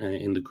level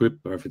in the group,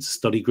 or if it's a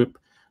study group,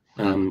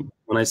 when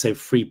I say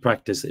free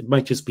practice, it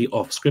might just be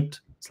off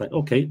script. It's like,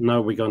 okay,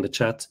 now we're going to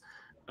chat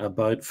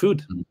about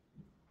food,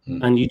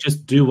 and you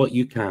just do what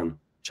you can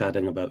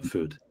chatting about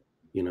food,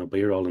 you know, but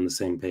you're all on the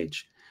same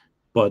page.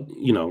 But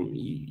you know,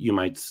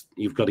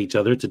 you've got each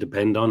other to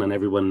depend on, and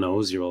everyone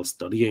knows you're all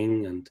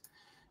studying. And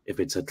if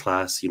it's a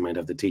class, you might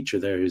have the teacher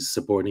there who's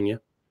supporting you,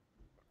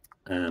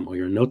 or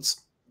your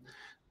notes.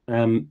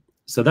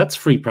 So that's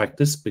free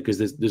practice, because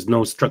there's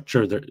no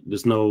structure,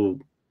 there's no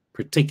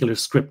particular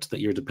script that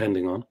you're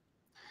depending on.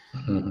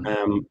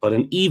 But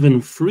an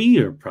even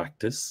freer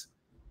practice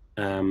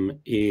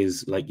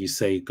is, like you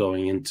say,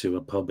 going into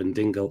a pub in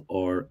Dingle,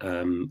 or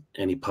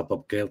any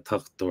pop-up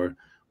Gaeltacht or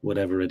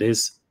whatever it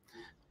is,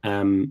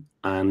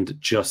 and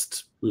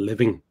just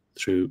living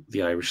through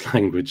the Irish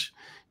language,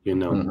 you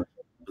know.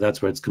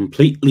 That's where it's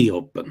completely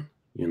open,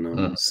 you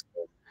know.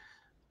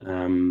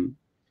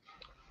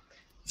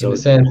 So in a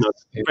sense,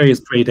 you know, various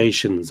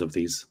gradations of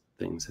these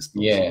things, I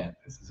suppose. Yeah,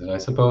 I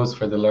suppose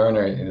for the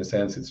learner, in a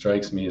sense, it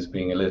strikes me as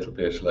being a little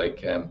bit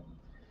like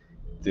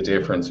the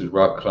difference with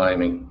rock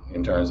climbing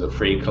in terms of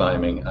free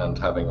climbing and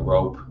having a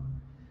rope.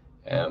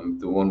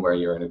 The one where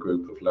you're in a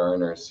group of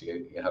learners,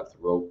 you have the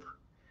rope,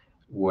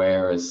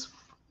 whereas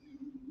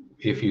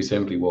if you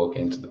simply walk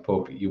into the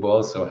pub, you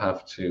also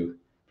have to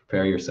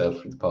prepare yourself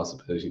for the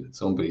possibility that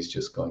somebody's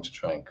just going to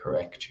try and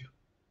correct you.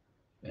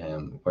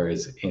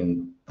 Whereas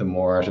in the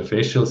more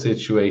artificial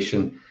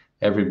situation,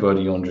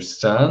 everybody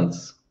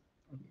understands,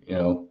 you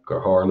know,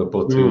 Gorhorla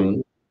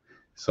Buttoon,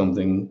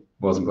 something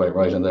wasn't quite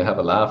right, and they have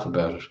a laugh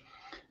about it.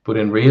 But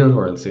in real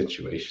world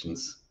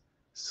situations,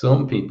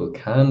 some people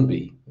can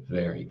be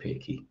very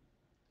picky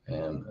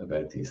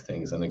about these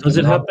things. And does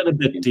it happen a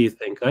bit, do you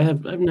think?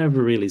 I've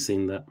never really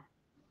seen that.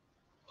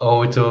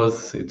 Oh, it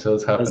does. It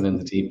does happen in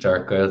the deep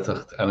dark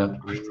Gaeltacht, and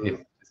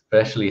it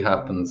especially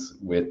happens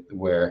with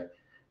where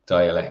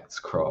dialects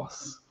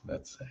cross,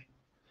 let's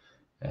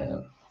say.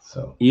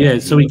 So yeah,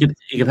 so it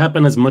could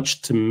happen as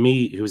much to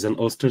me, who's an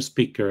Ulster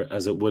speaker,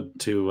 as it would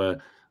to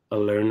a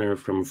learner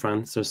from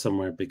France or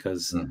somewhere,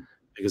 because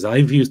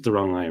I've used the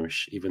wrong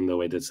Irish, even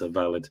though it is a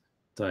valid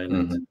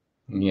dialect.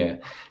 Yeah.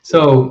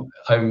 So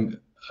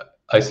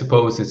I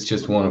suppose it's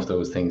just one of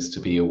those things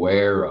to be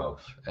aware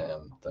of,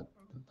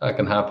 that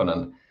can happen,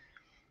 and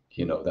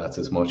you know, that's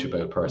as much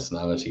about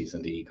personalities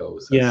and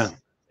egos as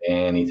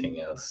anything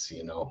else,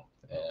 you know.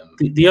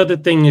 The other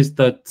thing is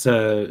that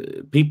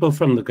people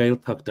from the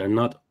Gaeltacht are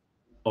not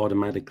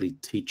automatically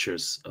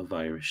teachers of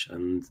Irish,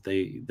 and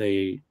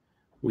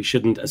we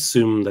shouldn't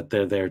assume that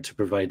they're there to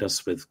provide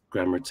us with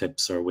grammar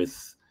tips, or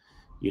with,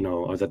 you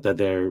know, or that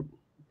they're,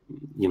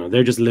 you know,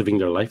 they're just living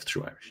their life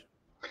through Irish.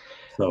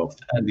 So,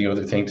 and the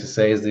other thing to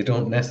say is they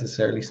don't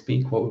necessarily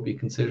speak what would be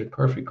considered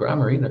perfect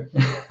grammar either.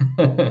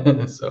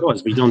 So,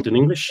 as we don't in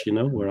English, you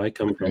know, where I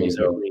come from, we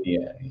certainly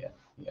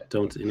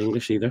don't in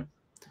English either.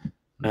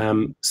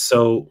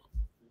 So,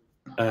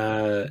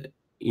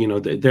 you know,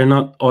 they're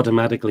not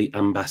automatically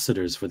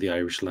ambassadors for the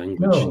Irish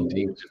language. No,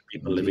 indeed.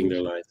 People living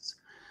their lives.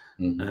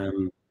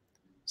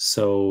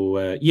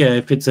 So yeah,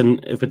 if it's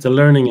a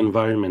learning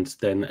environment,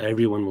 then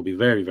everyone will be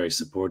very, very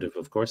supportive,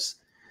 of course.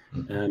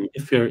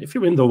 If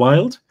you're in the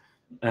wild,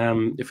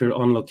 if you're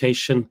on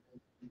location,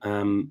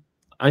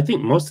 I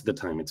think most of the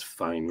time it's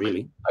fine,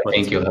 really. I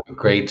think you'll have a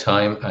great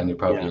time, and you'll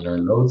probably Yeah,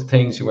 learn loads of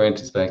things you weren't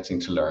expecting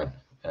to learn.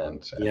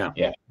 And yeah,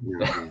 yeah.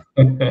 yeah,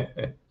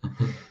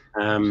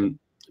 yeah.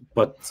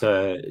 But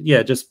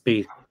yeah, just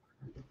be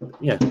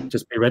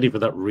ready for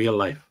that real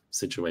life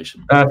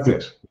situation. That's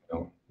it.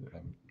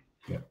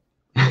 Yeah.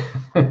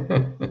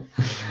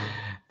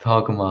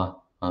 Tágama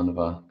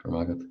anava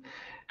Gurmagat.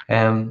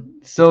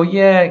 So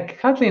yeah,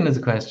 Kathleen has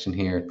a question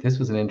here. This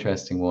was an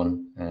interesting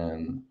one.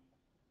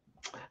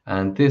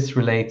 And this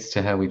relates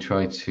to how we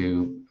try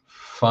to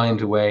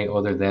find a way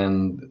other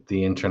than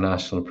the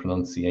international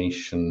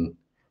pronunciation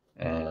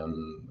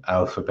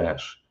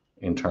alphabet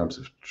in terms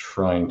of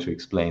trying to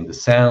explain the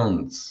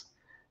sounds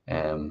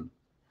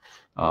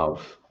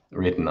of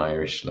written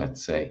Irish,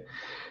 let's say.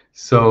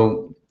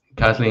 So,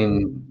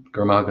 Kathleen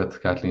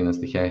Gurmagat, Kathleen is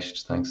the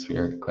Hecht. Thanks for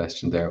your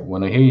question there.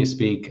 When I hear you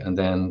speak and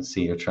then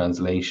see your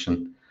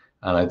translation,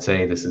 and I'd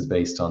say this is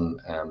based on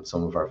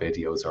some of our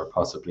videos or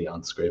possibly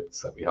on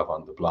scripts that we have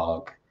on the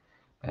blog,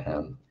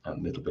 and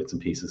little bits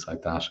and pieces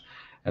like that.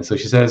 And so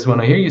she says, when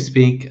I hear you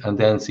speak and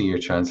then see your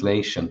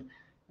translation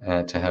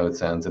to how it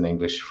sounds in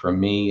English, for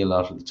me, a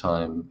lot of the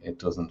time it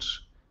doesn't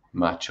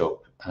match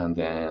up. And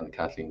then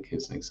Kathleen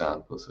gives an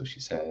example. So she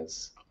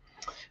says,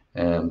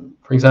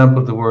 for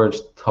example, the word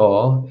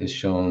thaw is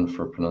shown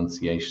for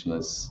pronunciation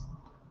as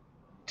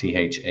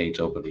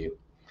THAW.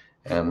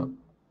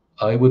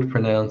 I would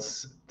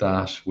pronounce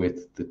that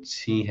with the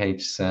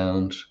TH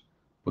sound,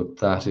 but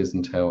that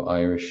isn't how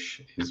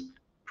Irish is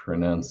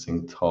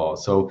pronouncing thaw.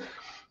 So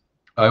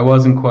I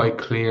wasn't quite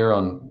clear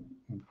on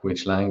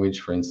which language,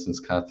 for instance,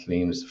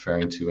 Kathleen is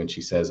referring to when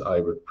she says I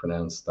would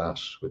pronounce that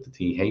with the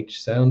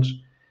TH sound.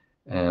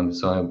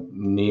 So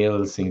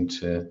Niall seemed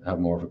to have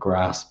more of a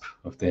grasp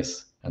of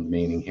this and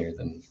meaning here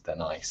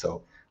than I.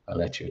 So I'll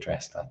let you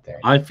address that there.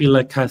 I feel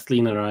like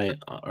Kathleen and I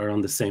are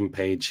on the same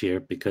page here,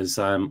 because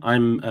I'm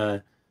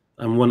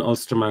one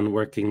Ulsterman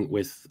working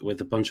with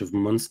a bunch of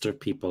Munster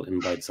people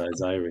in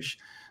Bitesize Irish.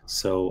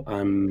 So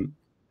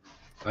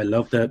I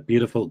love the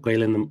beautiful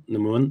Gaelin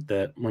Namun,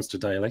 the Munster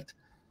dialect.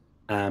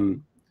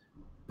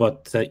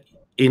 But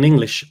in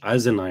English,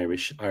 as in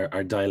Irish,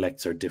 our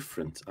dialects are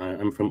different.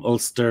 I'm from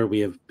Ulster. We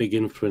have big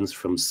influence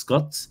from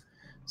Scots.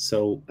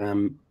 So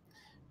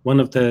one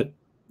of the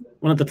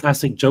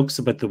classic jokes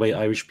about the way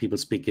Irish people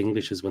speak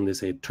English is when they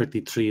say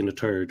 33 and a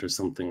third or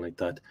something like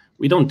that.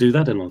 We don't do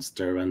that in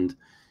Ulster. And,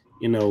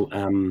 you know,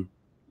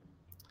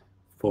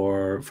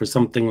 for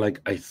something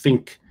like I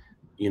think,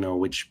 you know,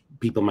 which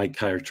people might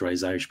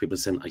characterize Irish people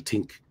saying I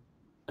think,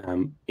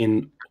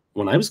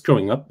 when I was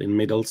growing up in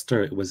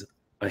mid-Ulster, it was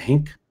I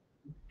think,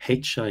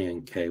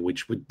 H-I-N-K,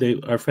 which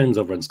our friends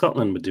over in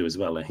Scotland would do as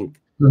well, I think.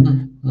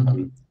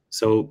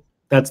 So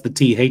that's the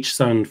TH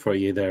sound for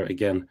you there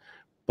again.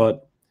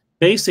 But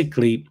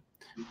basically,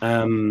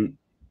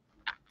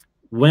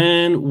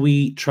 when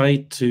we try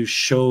to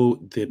show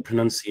the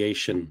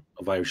pronunciation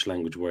of Irish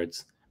language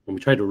words, when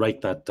we try to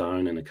write that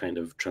down in a kind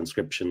of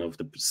transcription of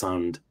the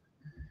sound,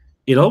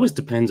 it always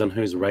depends on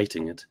who's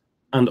writing it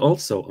and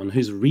also on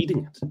who's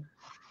reading it.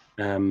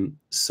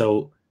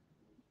 So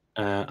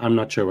I'm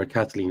not sure where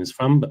Kathleen is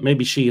from, but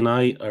maybe she and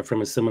I are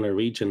from a similar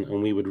region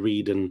and we would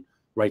read and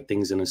write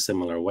things in a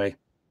similar way.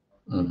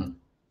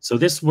 So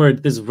this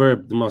verb,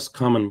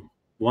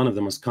 one of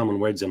the most common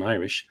words in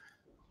Irish,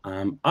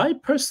 I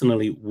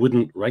personally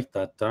wouldn't write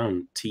that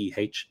down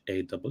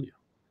T-H-A-W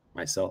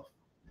myself.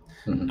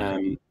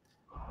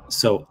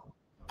 So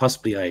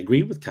possibly I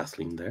agree with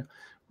Kathleen there,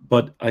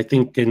 but I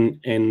think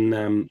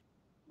in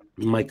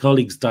my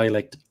colleague's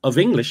dialect of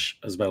English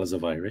as well as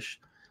of Irish,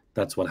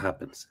 that's what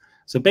happens.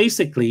 So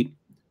basically,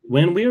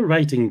 when we're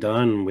writing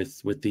down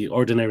with the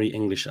ordinary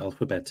English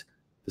alphabet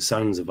the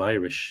sounds of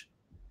Irish,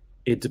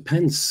 it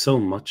depends so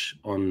much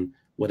on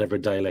whatever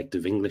dialect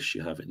of English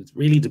you have. It's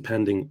really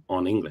depending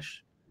on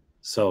English.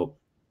 So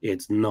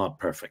it's not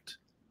perfect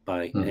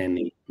by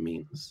any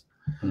means.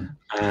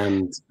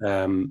 And,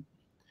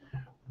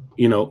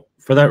 you know,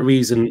 for that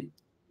reason,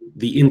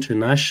 the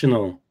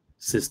international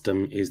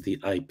system is the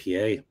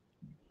IPA.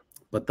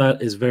 But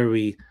that is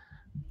very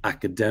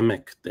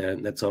academic.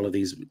 That's all of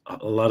these.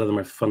 A lot of them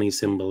are funny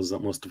symbols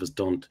that most of us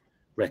don't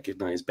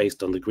recognize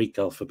based on the Greek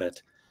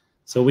alphabet.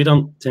 So we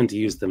don't tend to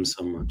use them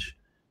so much.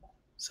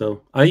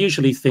 So I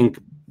usually think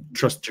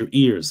trust your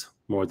ears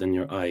more than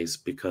your eyes,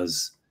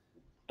 because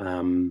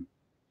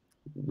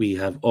we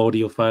have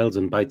audio files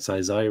in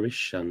Bitesize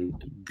Irish and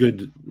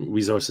good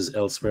resources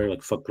elsewhere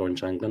like Folklore and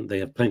Changlan. They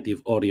have plenty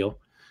of audio.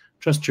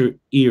 Trust your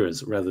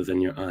ears rather than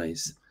your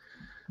eyes.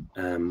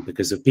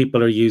 Because if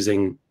people are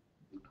using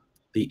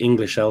the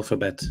English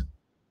alphabet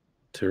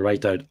to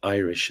write out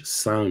Irish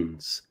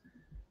sounds,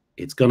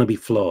 it's going to be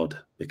flawed,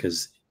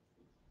 because,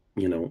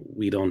 you know,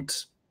 we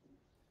don't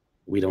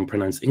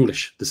pronounce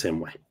English the same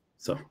way.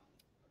 So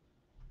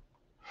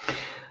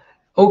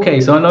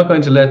okay, so I'm not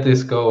going to let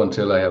this go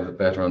until I have a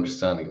better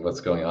understanding of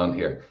what's going on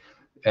here.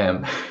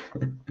 Um,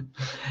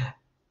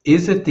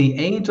 is it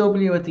the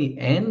AW at the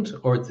end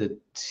or the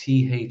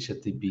TH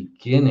at the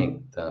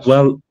beginning?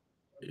 Well,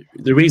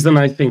 the reason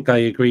I think I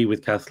agree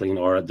with Kathleen,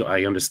 or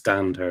I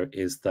understand her,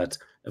 is that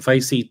if I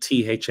see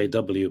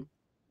THAW,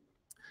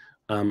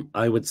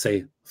 I would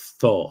say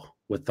thaw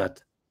with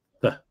that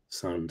th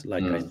sound,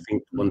 like I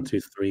think 1, 2,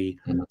 3,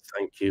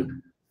 thank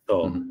you,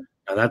 thaw.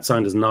 Now that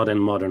sound is not in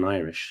modern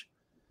Irish.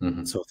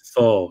 So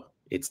thaw,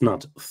 it's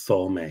not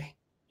thaw me,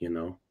 you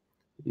know.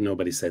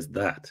 Nobody says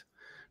that.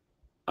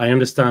 I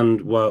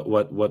understand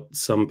what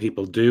some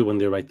people do when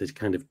they write this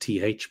kind of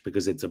th,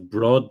 because it's a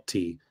broad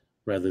T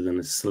rather than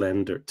a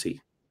slender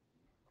T.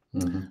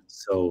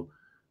 So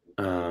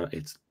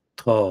it's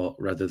thaw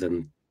rather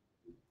than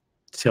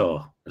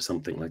thaw or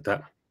something like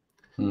that.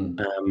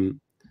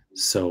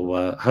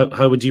 So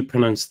how would you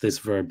pronounce this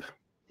verb?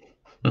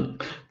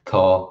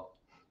 Thaw.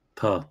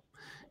 Thaw.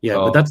 Yeah,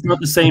 but that's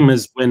not the same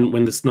as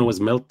when the snow is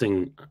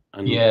melting.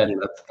 And yeah, you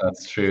know,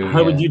 that's true.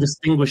 how would Yeah. you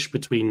distinguish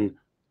between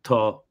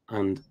thaw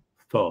and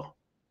thaw?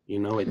 You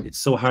know, it's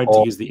so hard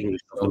to use the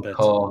English alphabet.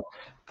 Thaw.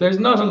 There's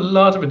not a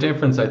lot of a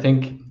difference, I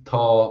think.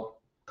 Thaw.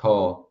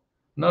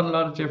 Not a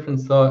lot of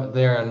difference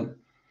there,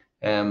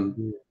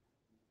 and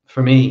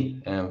for me,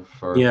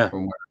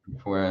 from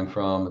where I'm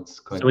from, it's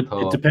quite So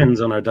it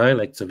depends on our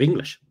dialects of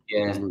English.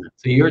 Yeah. Doesn't it?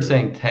 So you're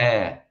saying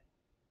te.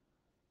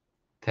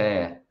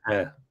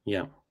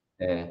 Yeah.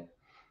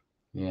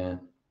 Yeah.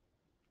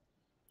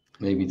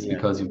 Maybe it's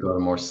because you've got a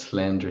more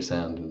slender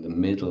sound in the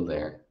middle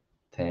there.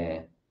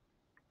 Te.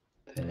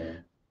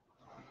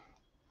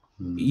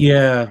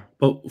 Yeah,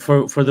 but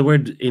for the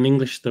word in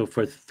English though,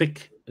 for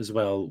thick as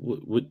well,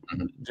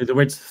 do the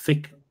words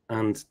thick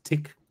and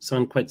tick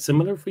sound quite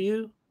similar for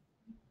you?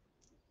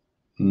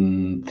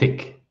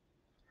 Thick.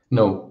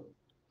 No.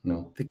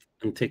 Thick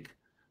and tick.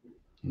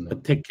 No.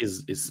 But thick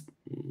is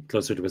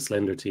closer to a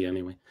slender T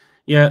anyway.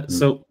 Yeah,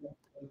 so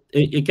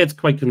it gets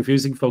quite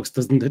confusing, folks,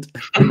 doesn't it?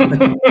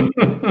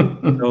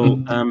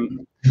 So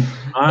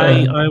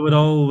I would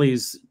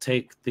always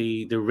take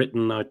the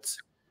written out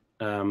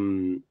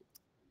in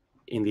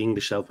the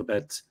English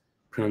alphabet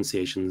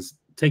pronunciations.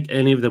 Take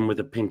any of them with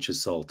a pinch of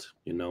salt.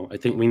 You know, I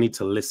think we need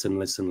to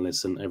listen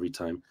every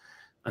time.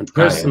 And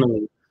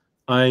personally,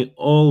 I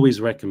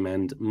always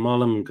recommend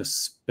Molam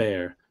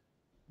Gasper,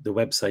 the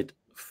website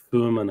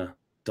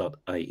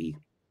fumana.ie.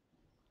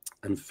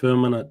 And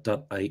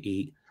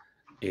fumana.ie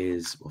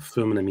is, well,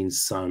 fumana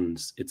means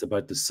sounds. It's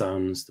about the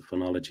sounds, the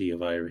phonology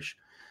of Irish.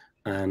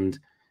 And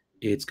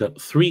it's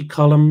got 3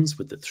 columns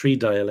with the 3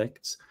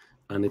 dialects,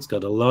 and it's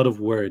got a lot of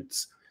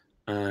words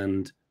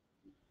and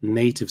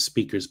native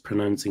speakers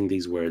pronouncing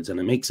these words. And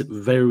it makes it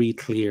very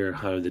clear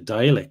how the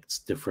dialects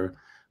differ,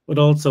 but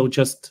also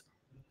just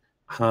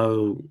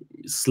how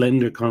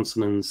slender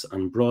consonants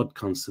and broad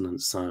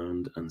consonants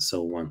sound and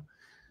so on.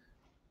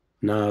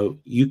 Now,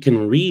 you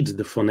can read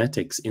the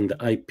phonetics in the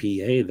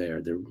IPA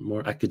there. They're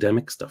more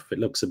academic stuff. It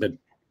looks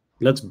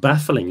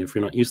baffling if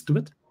you're not used to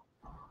it.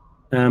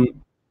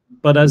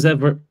 But as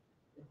ever,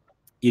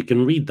 you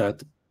can read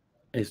that.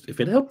 If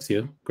it helps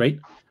you, great.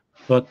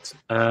 But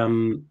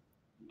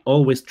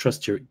always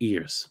trust your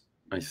ears,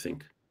 I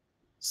think.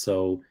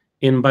 So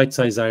in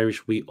Bitesize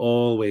Irish, we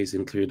always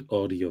include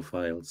audio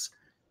files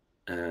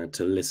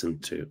to listen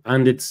to.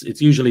 And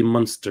it's usually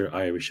Munster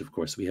Irish, of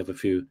course. We have a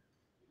few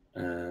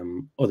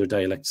other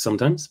dialects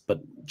sometimes, but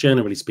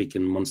generally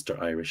speaking, Munster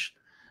Irish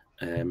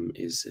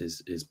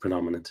is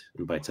predominant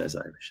in Bitesize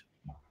Irish.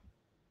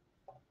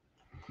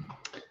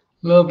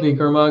 Lovely,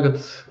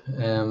 Gormagat,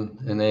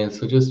 Anail.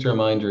 So just a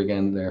reminder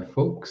again there,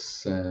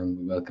 folks, we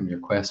welcome your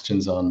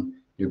questions on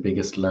your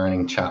biggest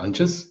learning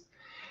challenges.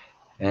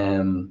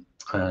 And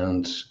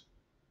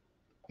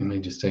we may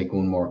just take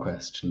one more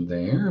question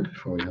there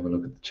before we have a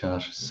look at the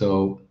chat.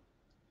 So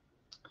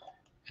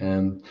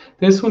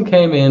this one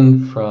came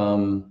in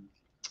from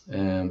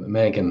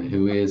Megan,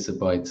 who is a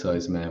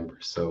Bitesize member.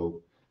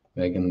 So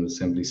Megan was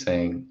simply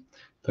saying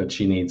that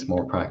she needs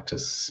more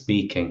practice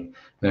speaking.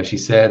 Now, she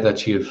said that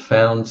she had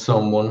found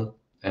someone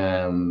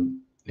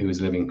who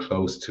was living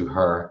close to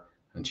her,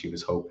 and she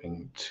was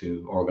hoping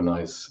to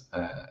organize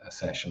a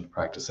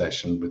practice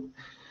session with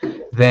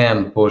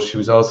them. But she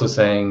was also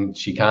saying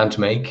she can't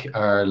make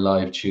our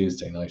live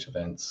Tuesday night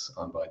events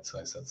on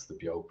Bitesize. That's the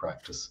BO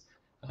practice.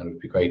 And it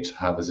would be great to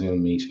have a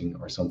Zoom meeting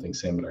or something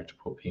similar to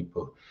put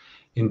people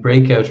in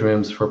breakout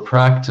rooms for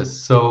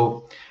practice.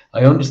 So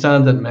I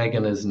understand that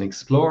Megan is an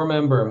Explore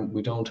member, and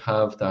we don't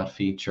have that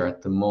feature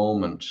at the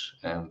moment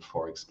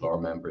for Explore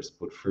members,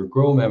 but for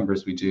Grow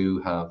members, we do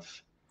have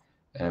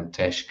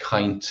Tesh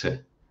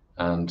Kainte,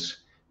 and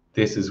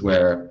this is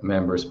where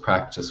members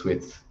practice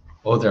with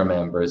other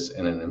members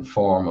in an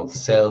informal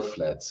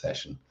self-led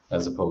session,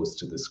 as opposed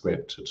to the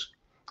scripted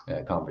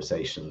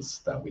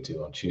conversations that we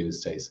do on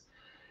Tuesdays.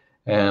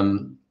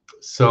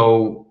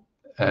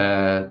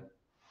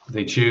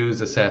 They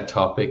choose a set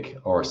topic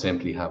or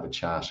simply have a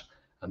chat.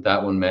 And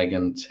that one,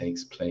 Megan,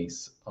 takes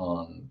place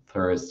on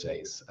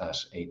Thursdays at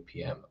 8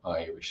 p.m.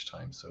 Irish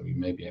time. So you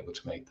may be able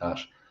to make that.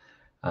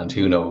 And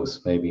who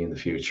knows, maybe in the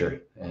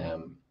future,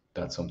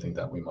 that's something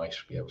that we might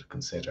be able to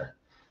consider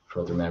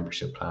for other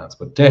membership plans.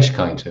 But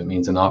Deiscinte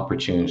means an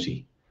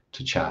opportunity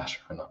to chat,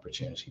 or an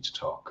opportunity to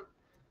talk.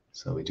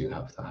 So we do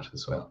have that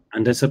as well.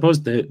 And I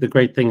suppose the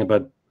great thing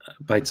about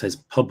Bitesize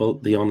Pubble,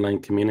 the online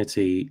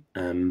community,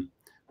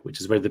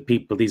 which is where the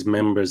people, these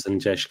members and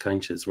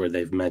Deiscintes, where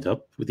they've met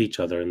up with each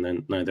other, and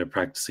then now they're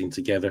practicing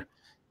together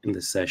in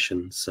the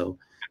session. So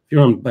if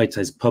you're on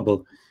Bitesize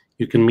Pubble,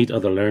 you can meet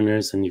other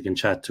learners and you can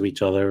chat to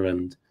each other.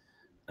 And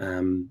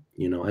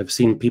you know, I've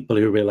seen people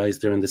who realize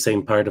they're in the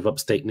same part of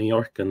upstate New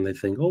York, and they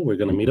think, oh, we're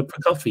going to meet up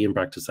for coffee and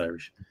practice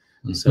Irish.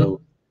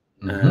 So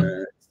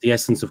it's the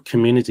essence of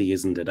community,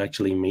 isn't it?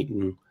 Actually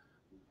meeting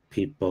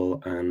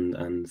people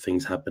and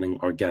things happening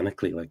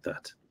organically like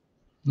that.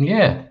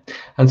 Yeah,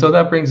 and so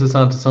that brings us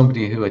on to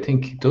somebody who I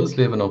think does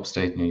live in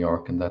upstate New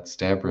York, and that's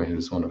Deborah,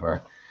 who's one of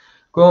our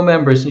Grow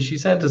members, and she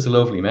sent us a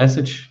lovely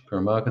message.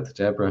 To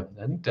Deborah.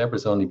 I think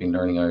Deborah's only been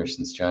learning Irish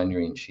since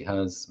January, and she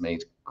has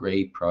made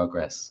great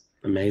progress.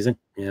 Amazing,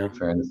 yeah. In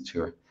fairness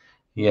to her.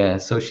 Yeah,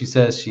 so she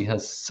says she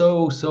has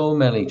so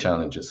many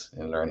challenges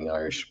in learning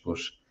Irish, but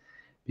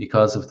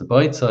because of the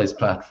Bitesize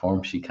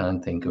platform, she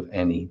can't think of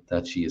any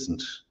that she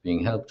isn't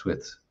being helped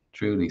with,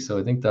 truly. So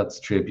I think that's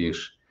tribute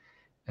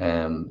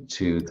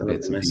to the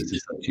bits and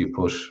pieces that you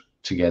put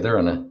together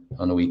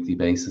on a weekly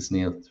basis,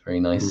 Neil. It's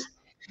very nice.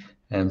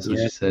 So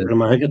yeah, she said,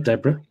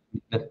 Deborah.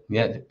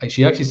 Yeah,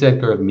 she actually said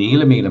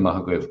Mila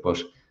Mahagriv,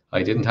 but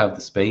I didn't have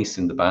the space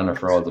in the banner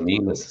for all the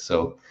Milas,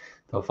 so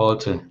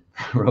Fáilte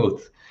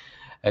wrote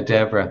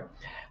Deborah.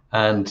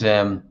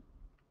 And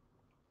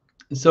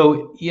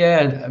so,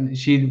 yeah,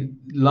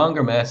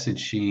 longer message,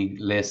 she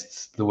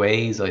lists the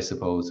ways, I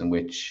suppose, in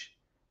which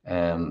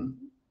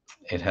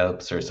it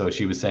helps her. So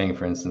she was saying,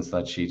 for instance,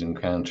 that she'd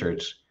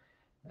encountered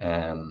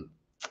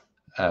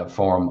a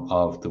form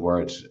of the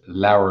word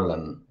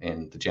Laurelin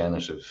in the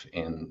genitive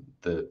in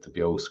the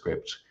Bio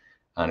script,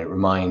 and it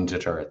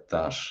reminded her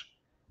that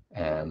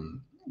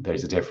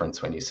there's a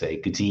difference when you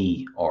say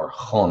gdi or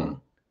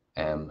chun,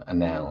 a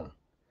noun.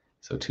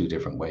 So two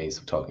different ways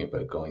of talking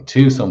about going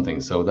to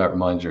something. So that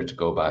reminded her to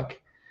go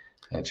back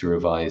to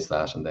revise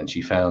that, and then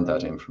she found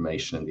that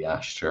information in the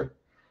Ashter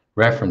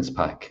reference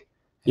pack.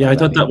 Yeah, I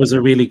thought that was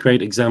a really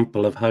great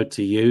example of how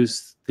to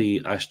use the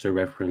Ashter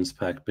reference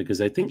pack,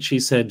 because I think she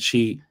said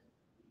she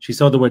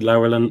saw the word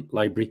Laurelin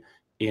library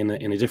in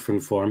a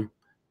different form,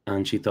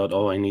 and she thought,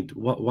 oh,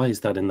 why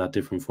is that in that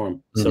different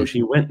form? So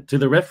she went to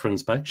the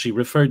reference pack, she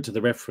referred to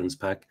the reference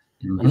pack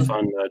and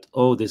found out,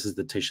 oh, this is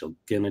the Tishel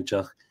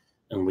Ginajach,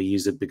 and we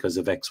use it because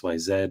of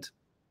XYZ.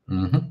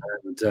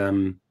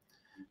 And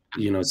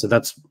you know,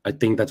 so I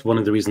think that's one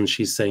of the reasons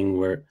she's saying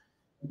where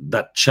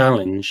that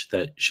challenge,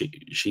 that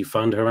she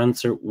found her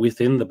answer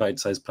within the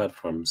Bitesize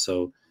platform.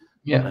 So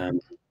yeah,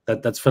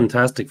 that's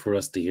fantastic for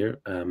us to hear.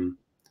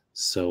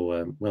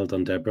 So well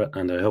done, Deborah,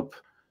 and I hope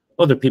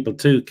other people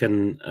too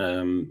can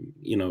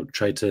you know,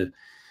 try to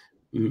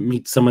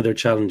meet some of their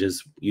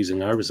challenges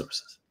using our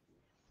resources.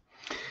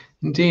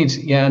 Indeed,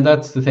 yeah, and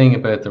that's the thing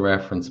about the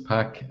reference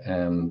pack.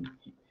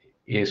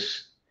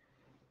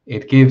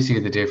 It gives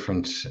you the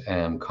different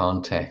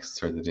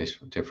contexts, or the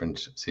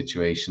different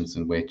situations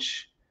in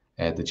which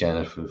the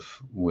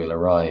genitive will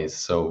arise.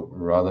 So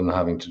rather than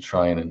having to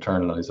try and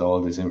internalize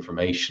all this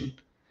information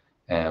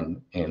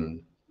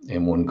in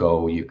one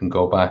go, you can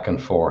go back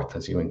and forth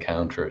as you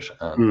encounter it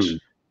and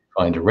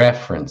find a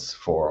reference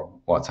for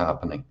what's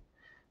happening,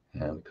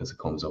 because it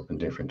comes up in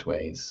different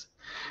ways.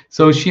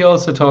 So she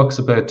also talks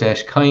about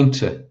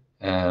Deiscinte,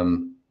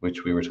 which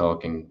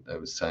I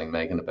was telling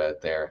Megan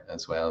about there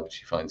as well, which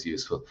she finds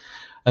useful.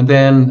 And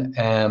then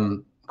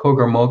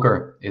Cogger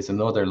Mugger is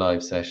another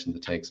live session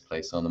that takes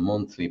place on a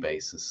monthly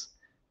basis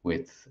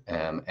with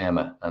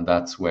Emma, and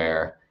that's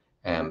where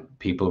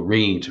people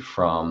read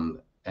from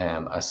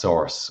a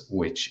source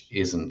which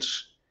isn't,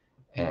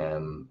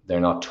 they're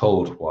not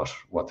told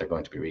what they're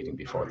going to be reading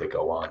before they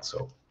go on.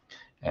 So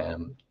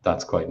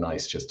that's quite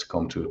nice, just to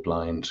come to it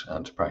blind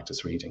and to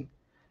practice reading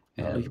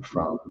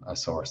from a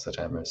source that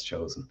Emma has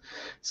chosen.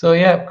 So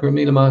yeah,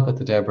 Gramila Mark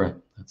to Deborah.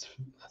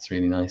 That's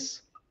really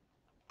nice.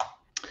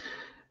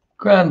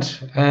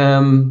 Grant.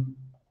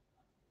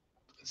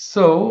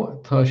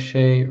 So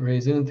Toshe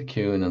Raising the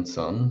Kuhn and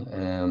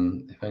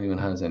Son. If anyone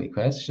has any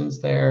questions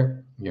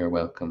there, you're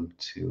welcome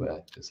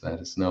to just let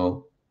us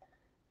know.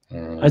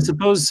 I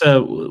suppose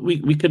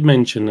we could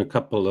mention a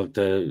couple of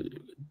the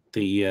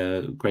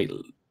great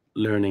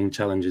learning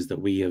challenges that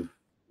we have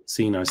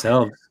seen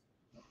ourselves.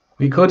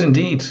 We could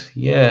indeed,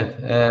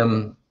 yeah.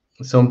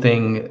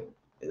 Something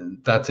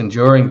that's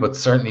enduring, but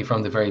certainly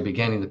from the very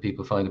beginning that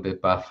people find a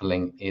bit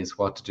baffling, is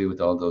what to do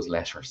with all those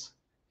letters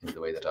in the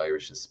way that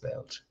Irish is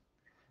spelled.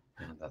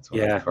 And that's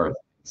one of the first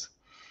things.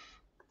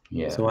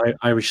 Yeah. So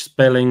Irish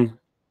spelling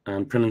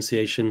and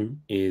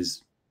pronunciation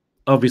is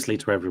obviously,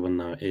 to everyone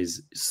now,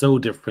 is so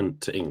different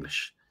to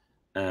English.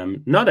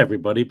 Not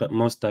everybody, but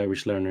most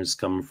Irish learners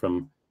come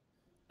from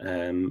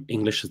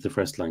English as the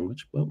first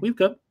language. Well, we've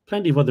got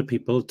plenty of other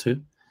people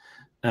too.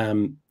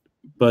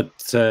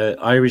 But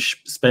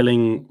Irish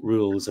spelling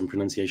rules and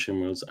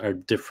pronunciation rules are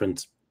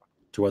different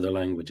to other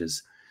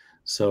languages.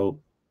 So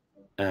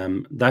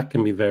that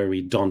can be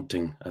very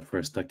daunting at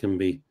first. That can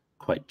be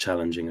quite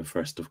challenging at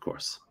first, of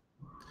course.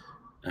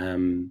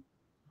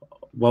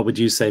 What would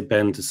you say,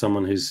 Ben, to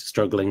someone who's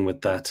struggling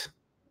with that?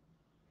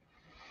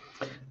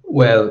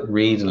 Well,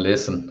 read and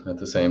listen at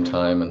the same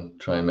time and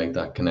try and make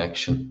that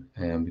connection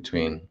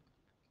between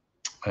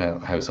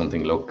how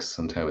something looks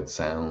and how it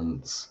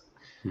sounds.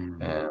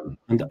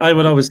 And I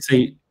would always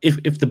say,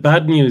 if the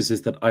bad news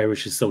is that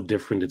Irish is so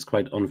different, it's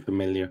quite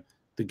unfamiliar.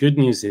 The good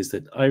news is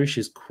that Irish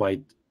is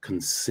quite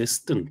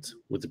consistent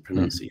with the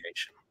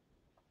pronunciation.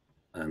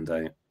 And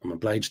I am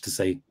obliged to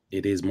say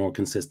it is more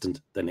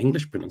consistent than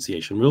English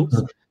pronunciation rules.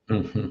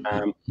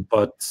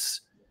 But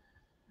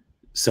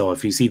so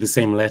if you see the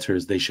same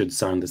letters, they should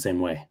sound the same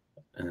way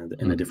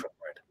in a different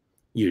word,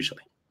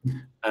 usually.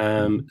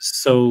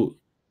 So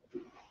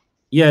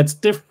yeah, it's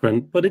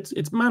different, but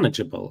it's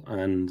manageable.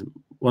 And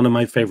one of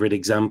my favorite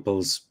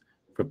examples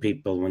for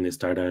people when they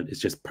start out is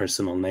just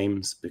personal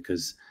names,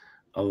 because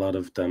a lot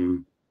of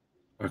them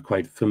are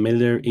quite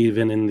familiar,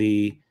 even in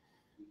the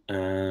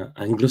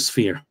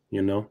Anglosphere,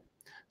 you know.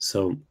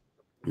 So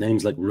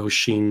names like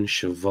Roisin,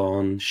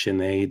 Siobhan,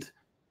 Sinead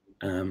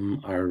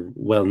are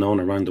well known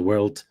around the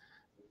world.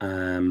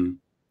 You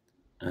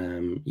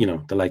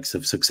know, the likes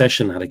of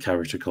Succession had a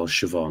character called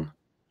Siobhan.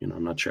 You know,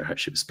 I'm not sure how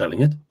she was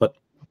spelling it, but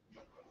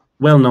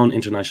well-known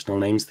international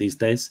names these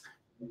days.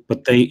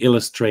 But they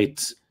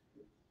illustrate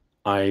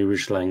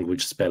Irish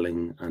language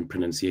spelling and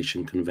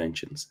pronunciation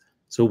conventions.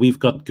 So we've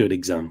got good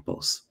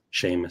examples,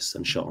 Seamus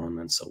and Sean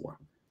and so on.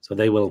 So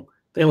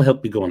they'll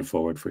help you going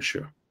forward for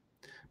sure.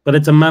 But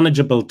it's a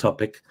manageable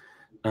topic,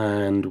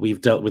 and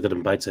we've dealt with it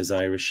in Bitesize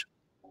Irish.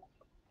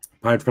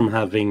 Apart from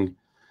having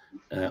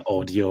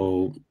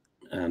audio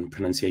and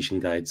pronunciation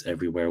guides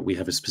everywhere, we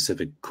have a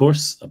specific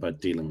course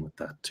about dealing with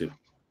that too.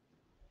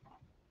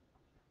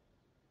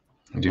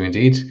 I do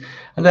indeed.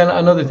 And then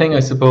another thing,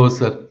 I suppose,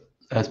 that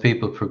as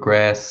people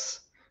progress,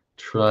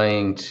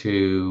 trying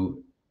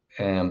to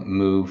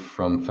move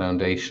from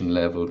foundation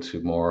level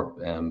to more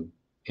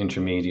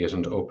intermediate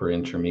and upper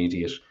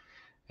intermediate,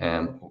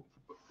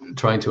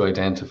 trying to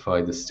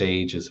identify the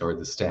stages or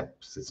the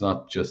steps. It's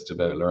not just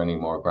about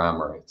learning more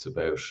grammar, it's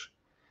about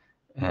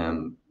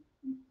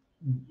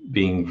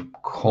being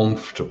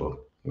comfortable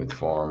with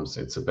forms.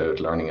 It's about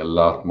learning a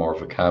lot more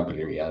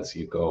vocabulary as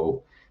you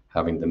go,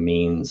 having the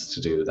means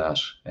to do that,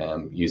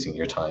 using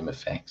your time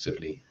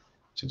effectively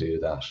to do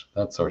that.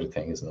 That sort of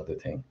thing is another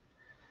thing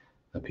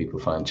that people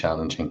find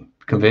challenging.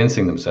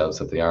 Convincing themselves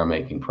that they are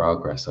making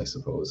progress, I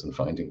suppose, and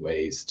finding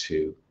ways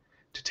to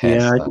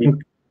test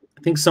that.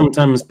 I think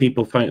sometimes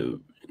people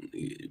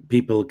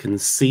can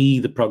see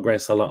the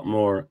progress a lot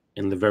more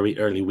in the very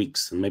early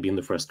weeks, and maybe in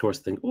the first course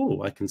think,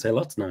 oh, I can say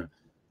lots now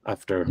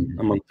after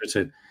a month or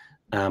two.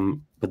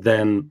 But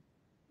then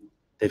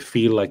they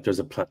feel like there's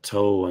a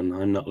plateau and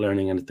I'm not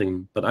learning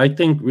anything. But I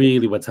think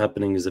really what's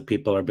happening is that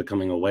people are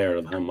becoming aware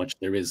of how much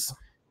there is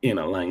in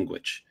a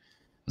language.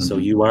 So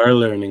you are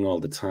learning all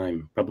the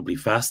time, probably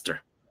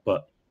faster,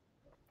 but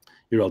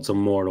you're also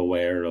more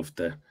aware of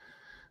the,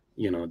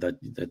 you know, that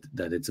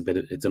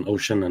it's an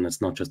ocean and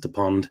it's not just a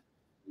pond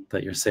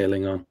that you're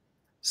sailing on.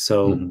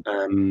 So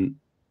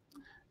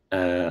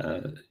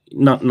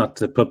not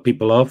to put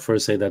people off or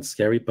say that's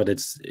scary, but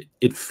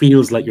it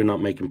feels like you're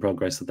not making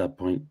progress at that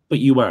point, but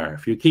you are.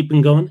 If you're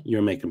keeping going,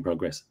 you're making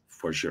progress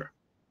for sure.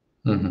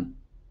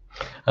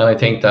 And I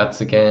think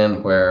that's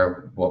again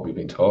where what we've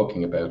been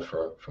talking about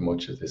for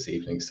much of this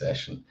evening's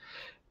session,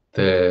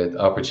 the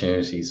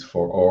opportunities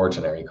for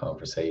ordinary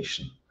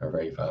conversation are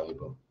very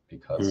valuable,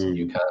 because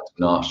you can't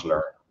not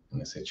learn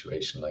in a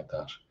situation like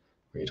that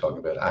where you're talking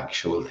about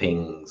actual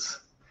things.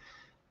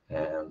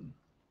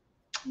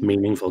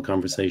 Meaningful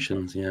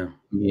conversations, yeah.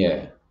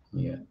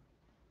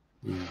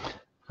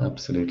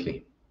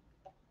 Absolutely.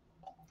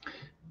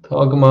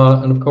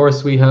 Togama, and of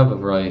course we have a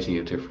variety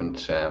of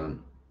different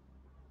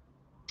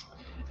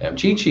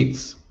cheat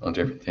sheets on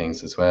different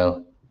things as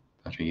well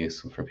that are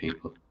useful for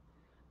people.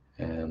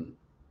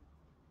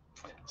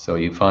 So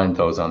you find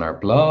those on our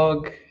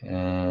blog.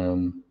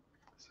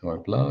 So our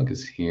blog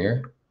is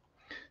here,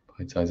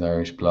 Bitesize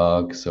Irish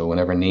blog. So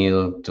whenever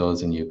Niall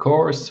does a new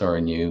course or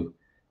a new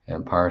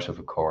part of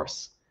a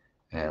course,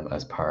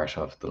 as part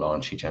of the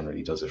launch, he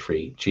generally does a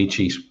free cheat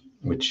sheet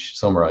which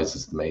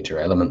summarizes the major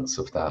elements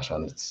of that,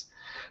 and it's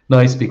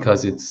nice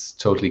because it's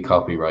totally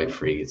copyright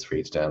free. It's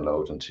free to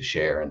download and to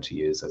share and to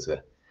use as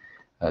a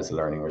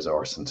learning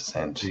resource and to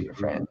send to your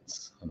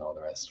friends and all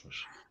the rest of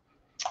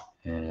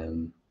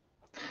it.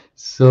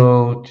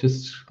 So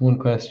just one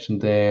question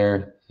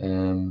there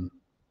from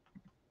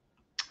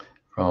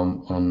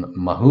on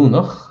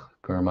Mahunach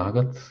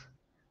Gurmagat.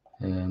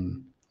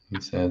 He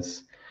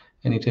says,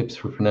 any tips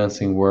for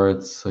pronouncing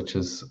words such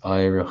as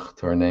Irish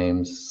or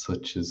names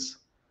such as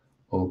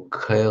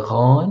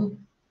O'Quillan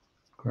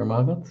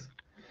Gurmagat?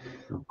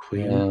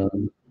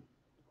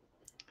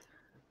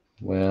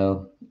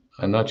 Well,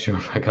 I'm not sure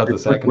if I got the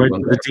second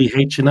one. The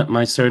DH in it.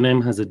 My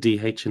surname has a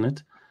DH in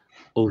it.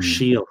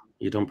 O'Sheal.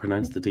 You don't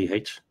pronounce the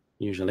DH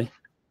usually.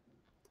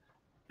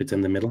 It's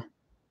in the middle.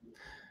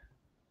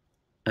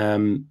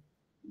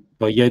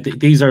 But yeah,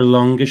 these are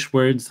longish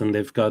words, and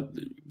they've got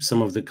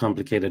some of the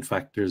complicated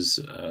factors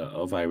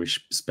of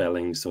Irish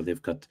spelling. So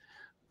they've got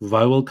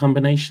vowel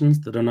combinations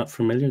that are not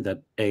familiar,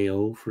 that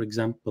AO, for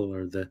example,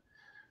 or the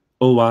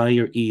OI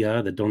or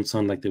ER that don't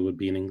sound like they would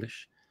be in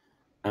English.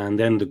 And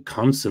then the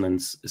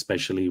consonants,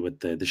 especially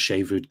with the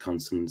shave root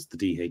consonants, the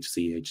DH,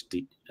 CH,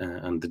 D,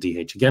 and the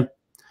DH again.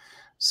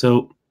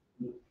 So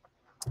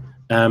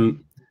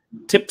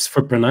tips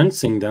for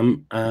pronouncing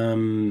them.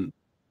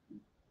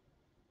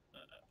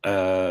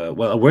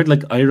 Well, a word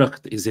like Irish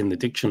is in the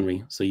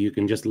dictionary, so you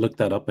can just look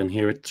that up and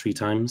hear it 3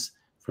 times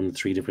from the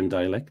 3 different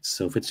dialects.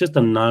 So if it's just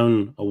a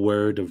noun, a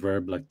word, a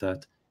verb like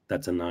that,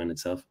 that's a noun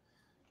itself.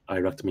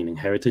 Irish meaning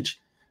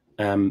heritage.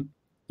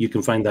 You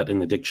can find that in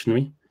the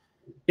dictionary.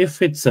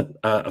 If it's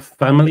a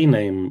family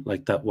name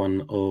like that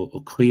one,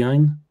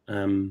 O'Cuian,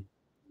 I'm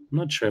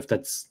not sure if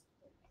that's,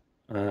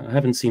 I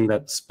haven't seen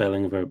that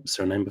spelling of a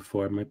surname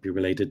before. It might be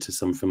related to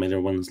some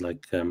familiar ones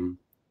like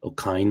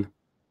O'Kine.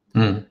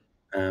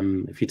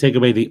 If you take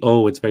away the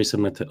O, it's very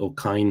similar to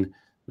O'Kine,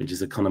 which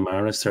is a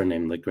Connemara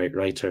surname, the great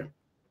writer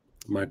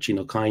Martin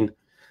O'Kine,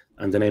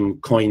 and the name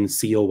Coyne,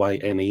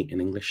 C-O-Y-N-E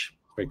in English,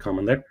 very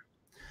common there.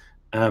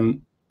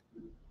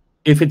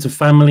 If it's a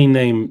family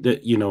name,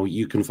 that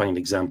you can find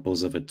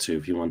examples of it too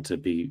if you want to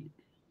be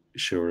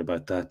sure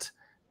about that,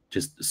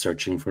 just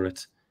searching for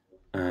it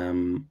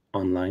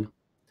online.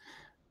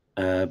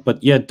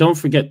 But yeah, don't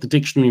forget the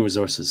dictionary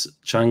resources.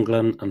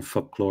 Changlan and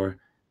Folklore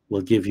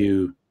will give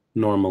you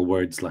normal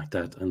words like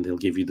that, and they'll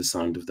give you the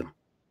sound of them.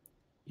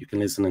 You can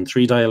listen in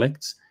 3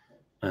 dialects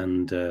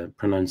and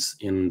pronounce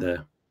in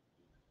the,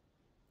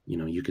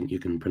 you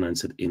can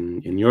pronounce it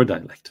in your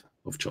dialect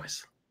of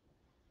choice.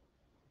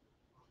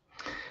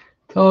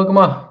 Tá go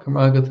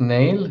maith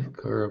Niall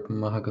gur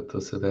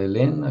maith sa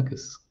bheith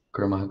agus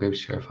gur maith go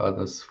sé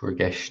fadas for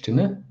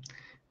gceistine.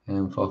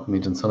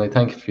 So I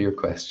thank you for your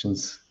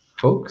questions,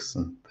 folks,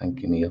 and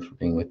thank you, Niall, for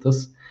being with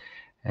us.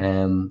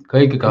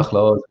 Craig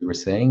Gachlaw, as we were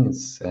saying,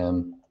 is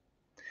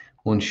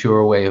one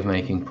sure way of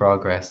making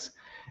progress.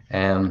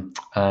 And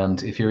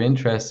if you're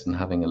interested in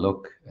having a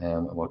look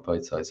at what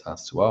Bitesize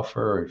has to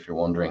offer, or if you're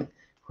wondering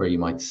where you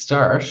might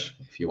start,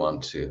 if you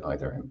want to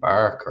either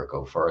embark or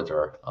go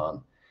further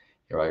on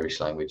your Irish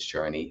language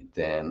journey,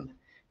 then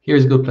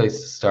here's a good place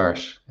to start.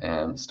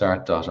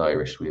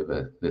 Start.irish. We have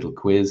a little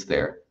quiz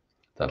there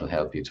that'll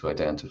help you to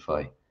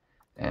identify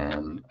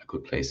a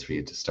good place for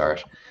you to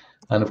start.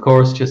 And of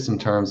course, just in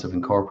terms of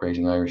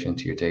incorporating Irish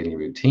into your daily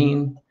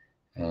routine,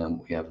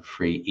 we have a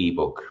free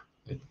ebook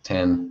with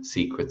 10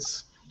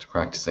 secrets to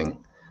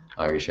practicing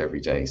Irish every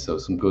day. So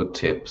some good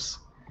tips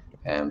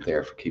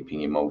there for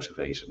keeping you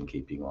motivated and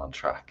keeping you on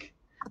track,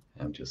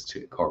 just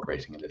to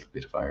incorporating a little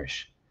bit of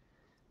Irish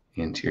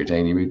into your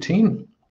daily routine.